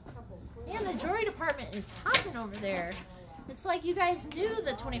 And the jewelry department is hopping over there. It's like you guys knew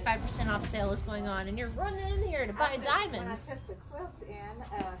the 25% off sale was going on, and you're running in here to buy diamonds. When I put the quilts in,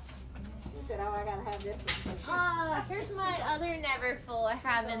 she said, "Oh, I gotta have this." Here's my other Neverfull I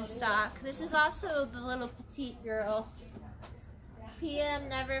have in stock. This is also the little petite girl. PM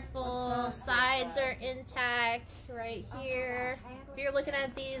Neverfull. Sides are intact right here. If you're looking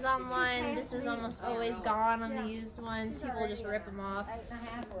at these online, this is almost always gone on the used ones. People just rip them off.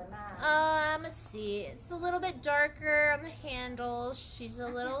 Let's see. It's a little bit darker on the handles. She's a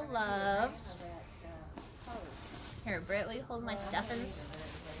little loved. Here, Britt, will you hold my stuffings?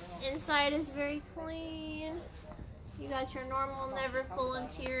 Inside is very clean. You got your normal never full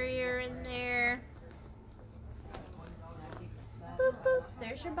interior in there. Boop, boop.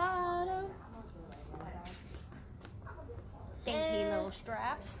 There's your bottom. Dainty little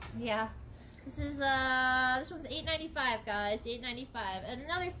straps. Yeah. This is this one's $8.95, guys. $8.95. And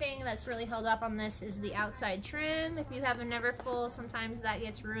another thing that's really held up on this is the outside trim. If you have a never full, sometimes that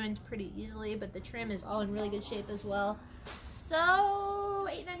gets ruined pretty easily, but the trim is all in really good shape as well. So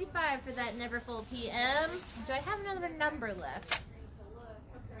 $8.95 for that never full PM. Do I have another number left?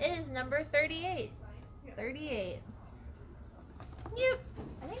 It is number 38. 38. Yep.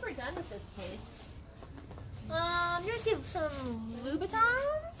 I think we're done with this case. You're gonna see some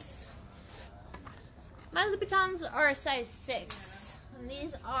Louboutins. My Louboutins are a size 6. And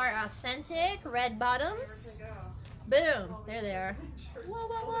these are authentic red bottoms. Boom. There they are. Whoa,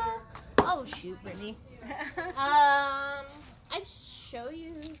 whoa, whoa. Oh, shoot, Brittany. I'd show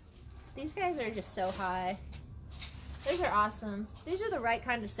you. These guys are just so high. These are awesome. These are the right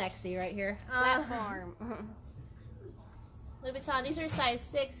kind of sexy right here. Platform. Louboutin, these are size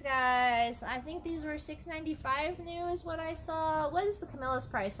 6, guys. I think these were $6.95 new is what I saw. What is the Camilla's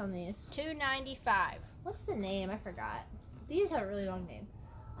price on these? $2.95. What's the name? I forgot. These have a really long name.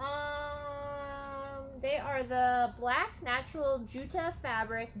 They are the black natural Juta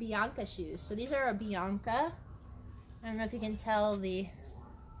fabric Bianca shoes. So these are a Bianca. I don't know if you can tell the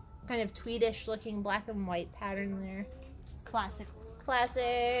kind of tweedish looking black and white pattern there. Classic.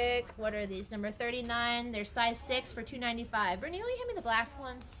 Classic. What are these? Number 39. They're size 6 for $2.95. Brittany, will you hand me the black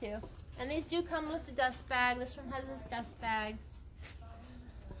ones too? And these do come with the dust bag. This one has this dust bag.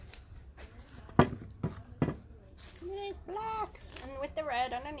 Nice black. And with the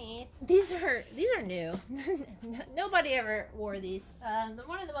red underneath. These are new. Nobody ever wore these.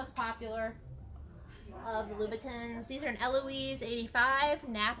 One of the most popular of the Louboutins. These are an Eloise 85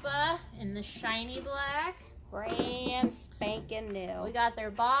 Napa in the shiny black. Brand spanking new. We got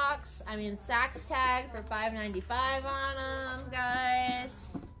their box, Saks tag for $5.95 on them,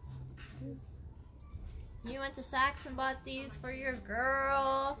 guys. You went to Saks and bought these for your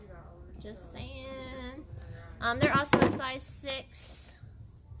girl. Just saying. They're also a size 6.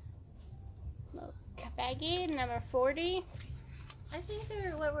 Look, baggy, number 40. I think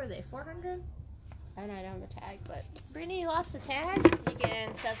they're, what were they, 400? I don't know the tag, but Brittany, you lost the tag? you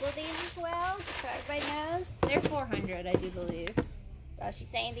can sizzle these as well, so everybody knows. They're 400, I do believe. So she's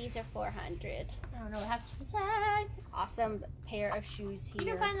saying these are 400. I don't know what happened to the tag. Awesome pair of shoes here. You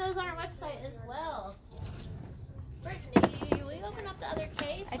can find those on our website as well. Brittany, will you open up the other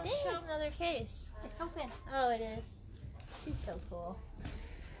case? I Let's did. show them another case. It's open. Oh, it is. She's so cool.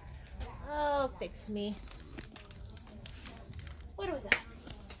 Oh, fix me. What do we got?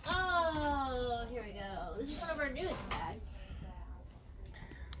 Oh, here we go. This is one of our newest bags.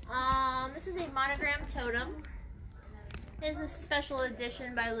 This is a monogram totem. It's a special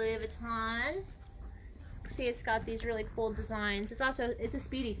edition by Louis Vuitton. See, it's got these really cool designs. It's a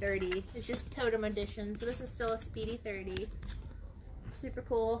Speedy 30. It's just totem edition, so this is still a Speedy 30. Super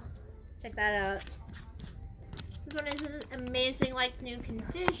cool. Check that out. This one is in amazing, like, new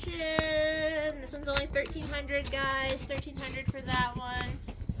condition. This one's only $1,300, guys. $1,300 for that one.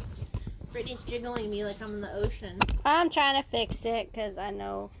 Brittany's jiggling me like I'm in the ocean. I'm trying to fix it because I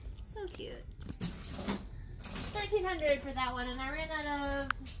know. So cute. $1,300 for that one, and I ran out of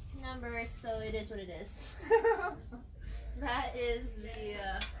numbers, so it is what it is. That is the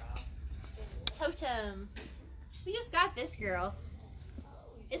totem. We just got this girl.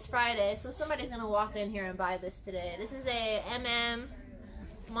 It's Friday, so somebody's gonna walk in here and buy this today. This is a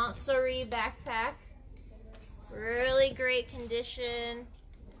Montsouris backpack. Really great condition.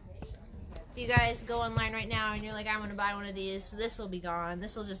 If you guys go online right now and you're like, I want to buy one of these, this will be gone.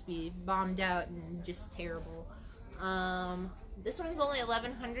 This will just be bombed out and just terrible. This one's only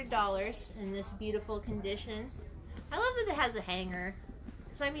 $1,100 in this beautiful condition. I love that it has a hanger.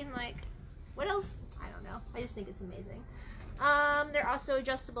 So what else? I don't know. I just think it's amazing. They're also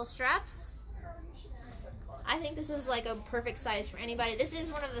adjustable straps. I think this is like a perfect size for anybody. This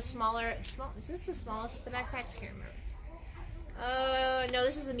is one of the smaller. Is this the smallest of the backpacks? Can't remember. No,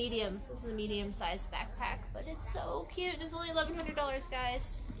 this is the medium. This is the medium-sized backpack, but it's so cute, and it's only $1,100,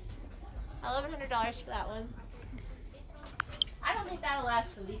 guys. $1,100 for that one. I don't think that'll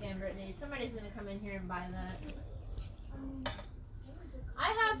last the weekend, Brittany. Somebody's gonna come in here and buy that.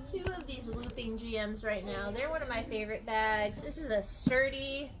 I have 2 of these looping GMs right now. They're one of my favorite bags. This is a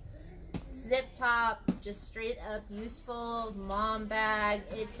sturdy zip top, just straight up useful mom bag.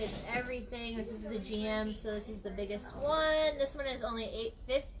 It fits everything. This is the GM, so this is the biggest one. This one is only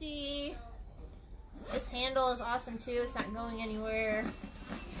 $8.50. This handle is awesome too. It's not going anywhere.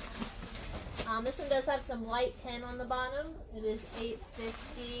 This one does have some white pen on the bottom. It is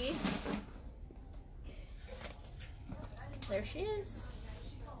 $8.50. There she is.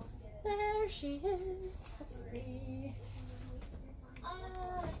 There she is. Let's see.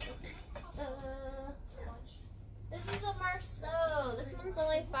 This is a Marceau. This one's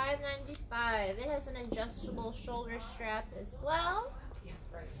only $5.95. It has an adjustable shoulder strap as well.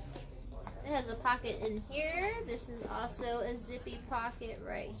 It has a pocket in here. This is also a zippy pocket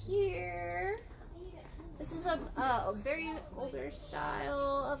right here. This is a very older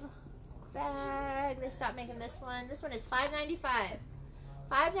style of bag. They stopped making this one. This one is $5.95.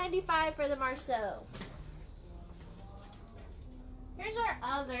 $5.95 for the Marceau. Here's our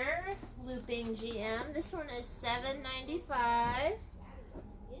other looping GM. This one is $7.95.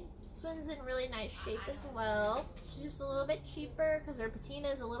 This one's in really nice shape as well. She's just a little bit cheaper because her patina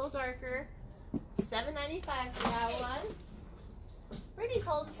is a little darker. $7.95 for that one. Brittany's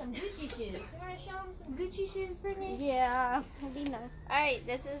holding some Gucci shoes. You want to show them some Gucci shoes, Brittany? Yeah, that'd be nice. Alright,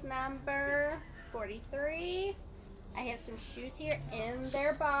 this is number 43. I have some shoes here in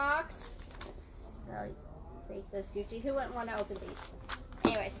their box. So, take this Gucci. Who wouldn't want to open these?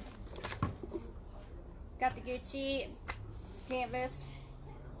 Anyways. It's got the Gucci canvas.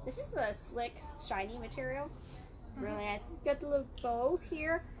 This is the slick, shiny material. Really nice. It's got the little bow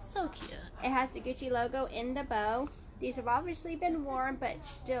here. So cute. It has the Gucci logo in the bow. These have obviously been worn, but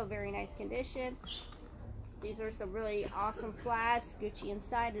still very nice condition. These are some really awesome flats. Gucci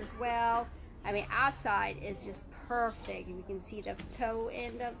inside as well. I mean, outside is just perfect. You can see the toe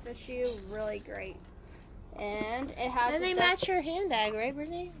end of the shoe. Really great. And it has And they match your handbag, right,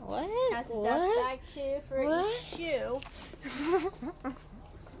 Brittany? What? It has a dust bag too for each shoe.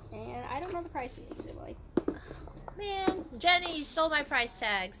 And I don't know the price of these, really. Man, Jenny, you stole my price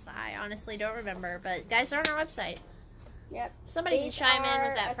tags. I honestly don't remember, but guys, they're on our website. Yep. Somebody These can chime in are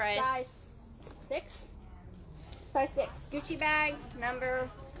with that a price. Size 6 Gucci bag number,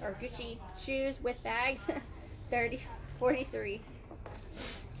 or Gucci shoes with bags. 43.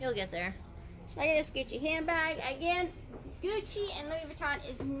 You'll get there. Look at this Gucci handbag. Again, Gucci and Louis Vuitton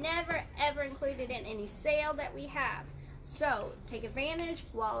is never ever included in any sale that we have. So take advantage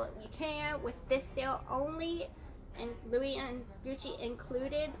while you can with this sale only, and Louis and Gucci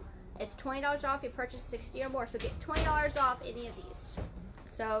included. It's $20 off. You purchase 60 or more, so get $20 off any of these.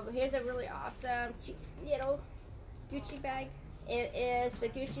 So here's a really awesome, cute little Gucci bag. It is the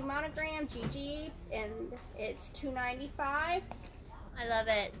Gucci monogram GG, and it's $2.95. I love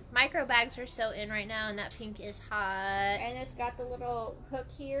it. Micro bags are so in right now, and that pink is hot. And it's got the little hook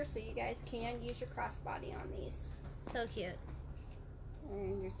here, so you guys can use your crossbody on these. So cute.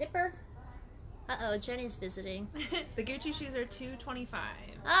 And your zipper. Uh-oh, Jenny's visiting. The Gucci shoes are $225.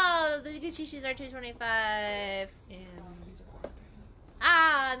 Oh, the Gucci shoes are $225. And these are $400.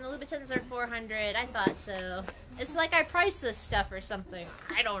 Ah, and the Louboutins are $400. I thought so. It's like I priced this stuff or something.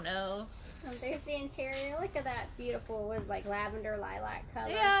 I don't know. There's the interior. Look at that beautiful, was like lavender lilac color.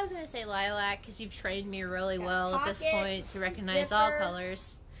 Yeah, I was going to say lilac because you've trained me really Got well at this pocket, point to recognize all zipper.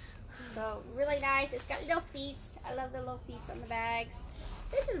 colors. So really nice. It's got little feet. I love the little feet on the bags.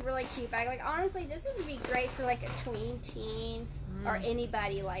 This is a really cute bag. Like honestly, this would be great for like a tween teen or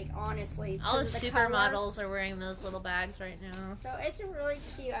anybody. Like honestly, All the because of color. supermodels are wearing those little bags right now. So it's a really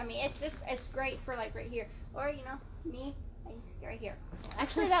cute. I mean, it's great for like right here, or you know, me right here.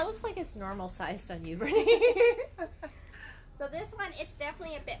 Actually, that looks like it's normal sized on you, Brittany. So this one, it's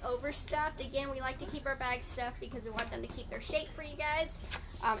definitely a bit overstuffed. Again, we like to keep our bags stuffed because we want them to keep their shape for you guys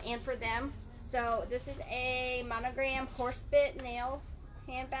and for them. So this is a monogram horse bit nail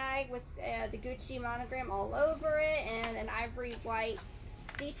handbag with the Gucci monogram all over it and an ivory white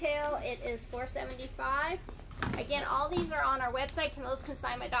detail. It is $4.75. Again, all these are on our website,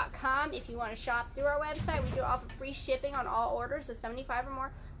 CamillasConsignment.com. If you want to shop through our website, we do offer free shipping on all orders of $75 or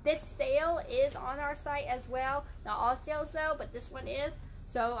more. This sale is on our site as well. Not all sales though, but this one is.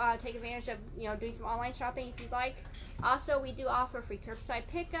 So take advantage of doing some online shopping if you'd like. Also, we do offer free curbside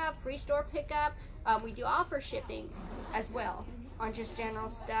pickup, free store pickup. We do offer shipping as well on just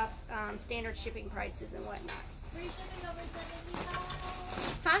general stuff, standard shipping prices and whatnot. Free shipping over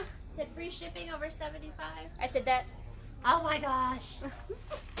 $75. Huh? Said free shipping over $75. I said that. Oh my gosh.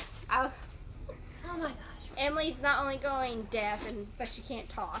 Oh, Oh my gosh. Emily's not only going deaf, but she can't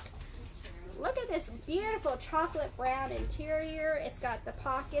talk. Look at this beautiful chocolate brown interior. It's got the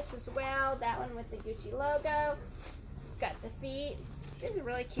pockets as well. That one with the Gucci logo. Got the feet. This is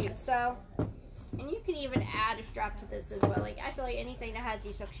really cute. So, and you can even add a strap to this as well. Like I feel like anything that has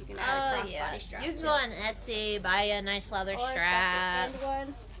these hooks, you can add a Oh crossbody yeah. strap. You can to. go on Etsy, buy a nice leather Or it's got strap. the end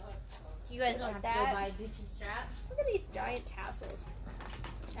ones. You guys don't like have to go that. buy a Gucci strap. Look at these giant tassels.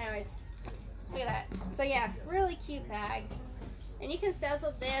 Anyways, So yeah, really cute bag. And you can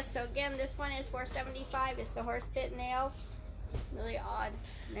sizzle this. So again, this one is $4.75. It's the horse bit nail. Really odd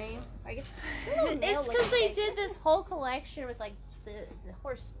name. I guess It's because they did this whole collection with like the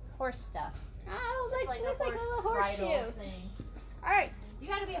horse stuff. Oh, It's like a look like a little bridle horseshoe. thing. All right, You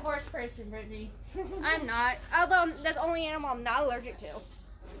gotta be a horse person, Brittany. I'm not. Although that's the only animal I'm not allergic to.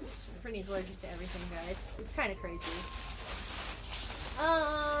 Brittany's allergic to everything, guys. It's kind of crazy.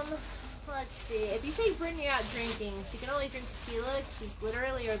 Let's see. If you take Brittany out drinking, she can only drink tequila. She's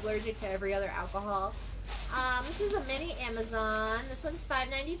literally allergic to every other alcohol. This is a mini Amazon. This one's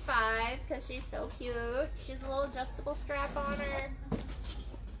 $5.95 because she's so cute. She has a little adjustable strap on her.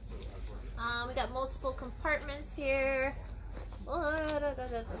 We got multiple compartments here.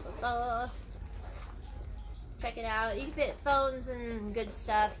 Check it out. You can fit phones and good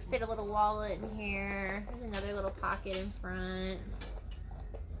stuff. You can fit a little wallet in here. There's another little pocket in front.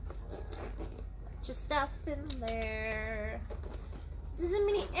 Just stuff in there. This is a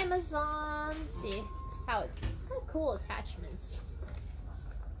mini Amazon. Let's see. This is how it's kind of cool attachments.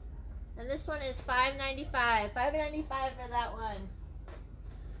 And this one is $5.95. $5.95 for that one.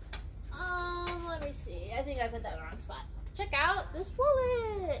 Let me see. I think I put that in the wrong spot. Check out this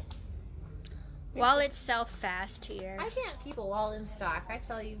wallet. Wallets sell fast here. I can't keep a wallet in stock. I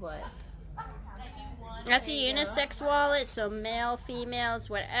tell you what. That's a There you go. unisex wallet, so male,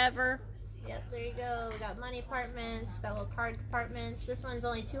 females, whatever. Yep, there you go. We got money compartments, we got little card compartments. This one's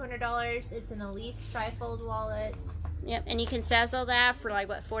only $200. It's an Elise trifold wallet. Yep, and you can sizzle that for like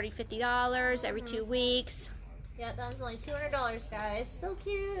what, $40, $50 every 2 weeks. Yep, that one's only $200, guys. So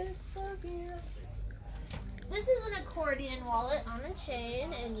cute, so cute. This is an accordion wallet on a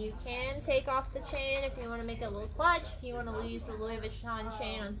chain, and you can take off the chain if you want to make a little clutch. If you want to use the Louis Vuitton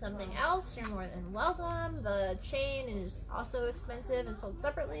chain on something else, you're more than welcome. The chain is also expensive and sold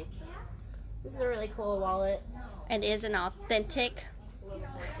separately. This is a really cool wallet. And is an authentic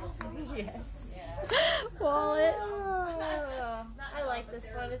Yes. wallet. I like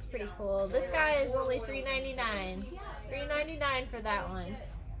this one. It's pretty cool. This guy is only $3.99. $3.99 for that one.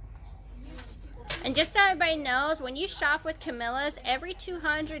 And just so everybody knows, when you shop with Camilla's, every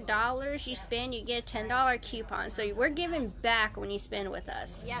 $200 you spend, you get a $10 coupon. So we're giving back when you spend with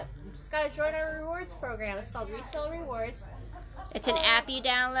us. Yep. You just got to join our rewards program. It's called Resale Rewards. It's an app you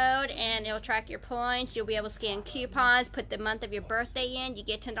download, and it'll track your points. You'll be able to scan coupons, put the month of your birthday in. You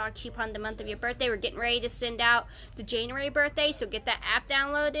get a $10 coupon the month of your birthday. We're getting ready to send out the January birthday, so get that app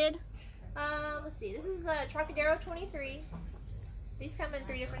downloaded. Let's see. This is a Trocadero 23. These come in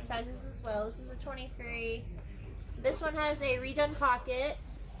 3 different sizes as well. This is a 23. This one has a redone pocket.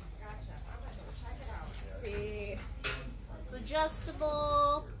 Let's see. It's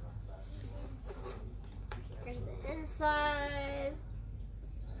adjustable. Here's the inside.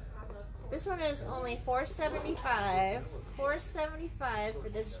 This one is only $4.75. $4.75 for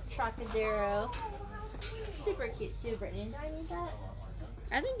this Trocadero. Super cute too, Brittany. Do I need that?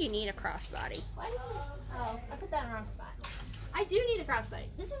 I think you need a crossbody. Why does it? Oh, I put that in the wrong spot. I do need a crossbody.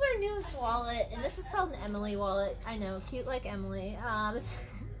 This is our newest wallet, and this is called an Emily wallet. I know, cute like Emily. It's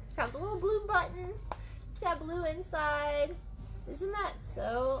got the little blue button. It's got blue inside. Isn't that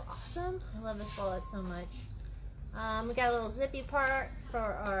so awesome? I love this wallet so much. We got a little zippy part for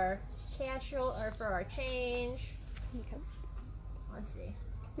our casual, or for our change. Okay. Let's see.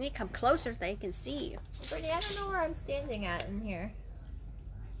 You need to come closer so they can see you. Brittany, I don't know where I'm standing at in here.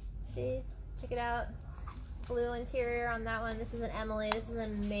 See? Check it out. Blue interior on that one. This is an Emily. This is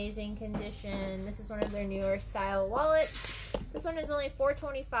in amazing condition. This is one of their newer style wallets. This one is only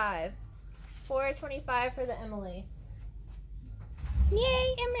 $4.25. $4.25 for the Emily.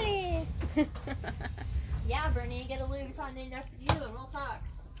 Yay, Emily! Yeah, Brittany, get a Louis Vuitton named after you and we'll talk.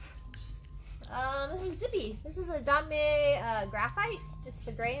 This is Zippy. This is a Dame graphite. It's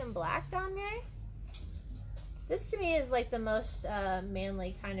the gray and black Dame. This to me is like the most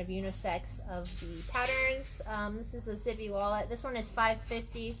manly kind of unisex of the patterns. This is a Zippy wallet. This one is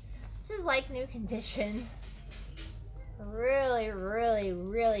 $5.50. This is like new condition. Really, really,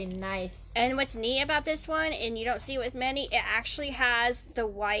 really nice. And what's neat about this one, and you don't see it with many, it actually has the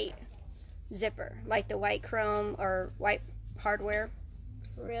white zipper, like the white chrome or white hardware.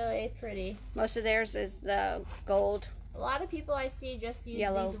 Really pretty. Most of theirs is the gold. A lot of people I see just use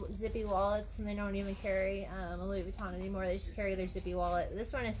Yellow. these Zippy wallets, and they don't even carry a Louis Vuitton anymore. They just carry their Zippy wallet.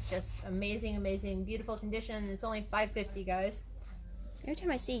 This one is just amazing, amazing, beautiful condition. It's only $5.50, guys. Every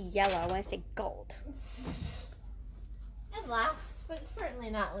time I see yellow, I want to say gold. And last, but certainly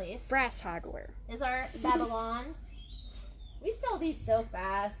not least, Brass hardware. is our Babylon. We sell these so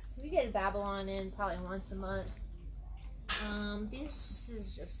fast. We get a Babylon in probably once a month. This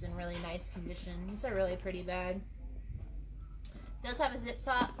is just in really nice condition. It's a really pretty bag. Does have a zip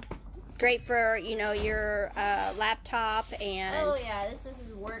top. Great for, you know, your laptop and... Oh yeah, this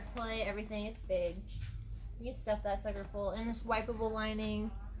is work, play, everything. It's big. You can stuff that sucker full. And this wipeable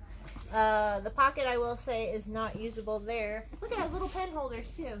lining. The pocket, I will say, is not usable there. Look, it has little pen holders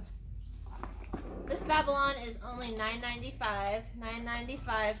too. This Babylon is only $9.95.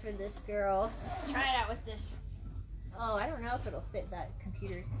 $9.95 for this girl. Try it out with this. Oh, I don't know if it'll fit that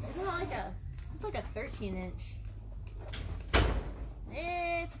computer. Isn't it like a... It's like a 13-inch.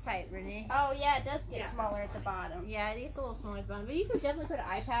 It's tight, Brittany. Oh, yeah, it does get smaller at the bottom. Yeah, it gets a little smaller at the bottom. But you could definitely put an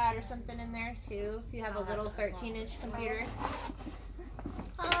iPad or something in there, too, if you have a little 13-inch computer.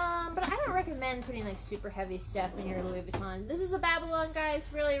 But I don't recommend putting, like, super heavy stuff in your Louis Vuitton. This is the Babylon, guys.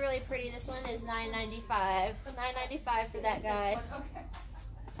 Really, really pretty. This one is $9.95. $9.95 for that guy.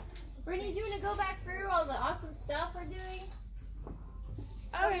 Brittany, do you want to go back through all the awesome stuff we're doing?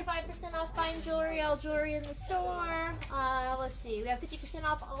 25% off fine jewelry, all jewelry in the store. Let's see, we have 50%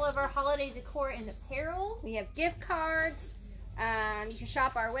 off all of our holiday decor and apparel. We have gift cards. You can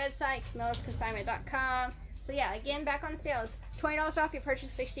shop our website, CamillaSconsignment.com. So yeah, again, back on sales. $20 off your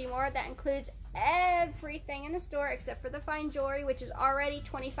purchase 60 more. That includes everything in the store except for the fine jewelry, which is already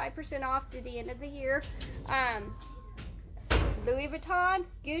 25% off through the end of the year. Louis Vuitton,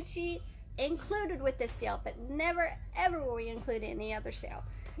 Gucci, included with this sale, but never ever will we include any other sale.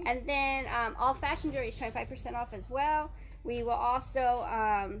 And then all fashion jewelry is 25% off as well. We will also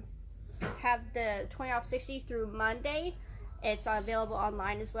have the 20 off 60 through Monday. It's available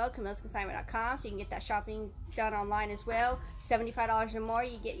online as well, CamillasConsignment.com, so you can get that shopping done online as well. $75 or more,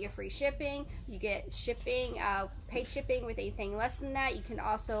 you get your free shipping. You get shipping, paid shipping with anything less than that. You can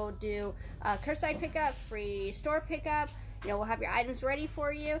also do curbside pickup, free store pickup. You know, we'll have your items ready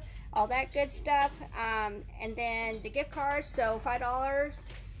for you, all that good stuff. And then the gift cards, so $5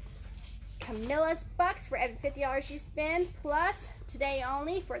 Camilla's bucks for every $50 you spend, plus today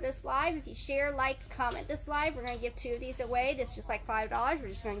only for this live, if you share, like, comment this live, we're going to give 2 of these away. This is just like $5 we're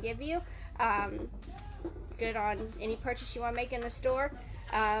just going to give you. Good on any purchase you want to make in the store.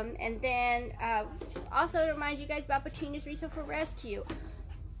 And then also to remind you guys about Petunia's Resale for Rescue.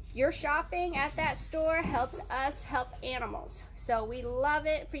 Your shopping at that store helps us help animals. So we love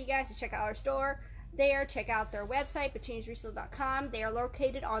it for you guys to check out our store there. Check out their website, petuniasresale.com. They are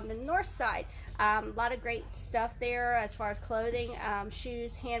located on the north side. A lot of great stuff there as far as clothing,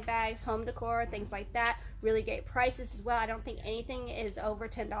 shoes, handbags, home decor, things like that. Really great prices as well. I don't think anything is over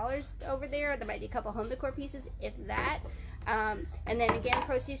 $10 over there. There might be a couple home decor pieces, if that. And then again,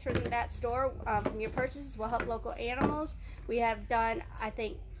 proceeds from that store, from your purchases, will help local animals. We have done, I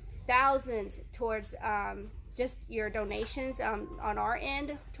think, thousands towards just your donations on our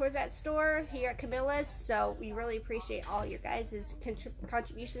end towards that store here at Camilla's. So we really appreciate all your guys'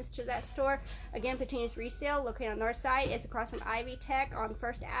 contributions to that store. Again, Petunia's Resale, located on the north side. It's across from Ivy Tech on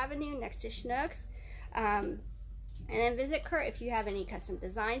 1st Avenue next to Schnucks. And then visit Kurt if you have any custom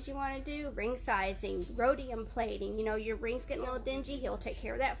designs you want to do, ring sizing, rhodium plating. You know, your ring's getting a little dingy, he'll take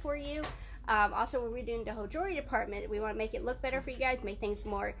care of that for you. Also, when we're doing the whole jewelry department, we want to make it look better for you guys, make things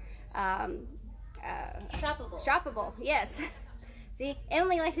more shoppable, yes. See,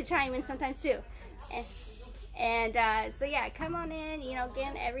 Emily likes to chime in sometimes too. And so yeah, come on in. You know,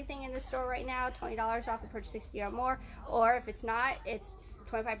 again, everything in the store right now, $20 off and purchase 60 or more, or if it's not, it's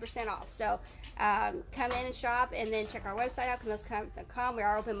 25% off. So come in and shop, and then check our website out, CamillasConsignment.com. We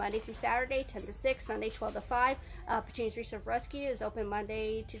are open Monday through Saturday, 10 to 6, Sunday 12 to 5. Petunia's Resale Rescue is open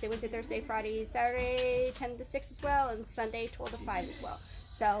Monday, Tuesday, Wednesday, Thursday, Friday, Saturday, 10 to 6 as well, and Sunday 12 to 5 as well.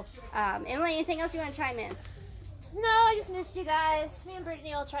 So, Emily, anything else you want to chime in? No, I just missed you guys. Me and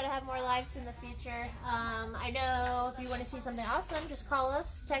Brittany will try to have more lives in the future. I know if you want to see something awesome, just call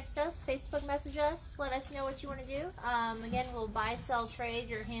us, text us, Facebook message us, let us know what you want to do. Again, we'll buy, sell, trade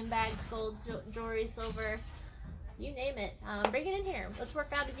your handbags, gold, jewelry, silver, you name it. Bring it in here. Let's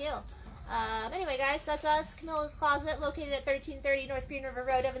work out a deal. Anyway, guys, that's us. Camilla's Closet, located at 1330 North Green River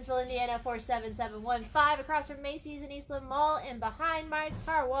Road, Evansville, Indiana, 47715, across from Macy's and Eastland Mall, and behind Mike's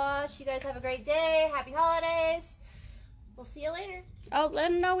Car Wash. You guys have a great day. Happy holidays. We'll see you later. Oh, let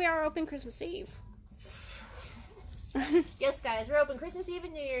them know we are open Christmas Eve. Yes, guys, we're open Christmas Eve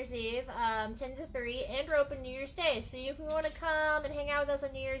and New Year's Eve, 10 to 3, and we're open New Year's Day. So if you want to come and hang out with us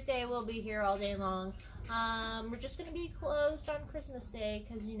on New Year's Day, we'll be here all day long. We're just going to be closed on Christmas Day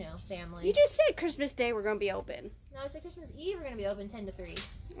because, you know, family. You just said Christmas Day we're going to be open. No, I said Christmas Eve we're going to be open 10 to 3.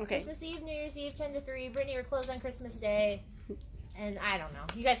 Okay. Christmas Eve, New Year's Eve, 10 to 3. Brittany, we're closed on Christmas Day. And I don't know.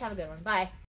 You guys have a good one. Bye.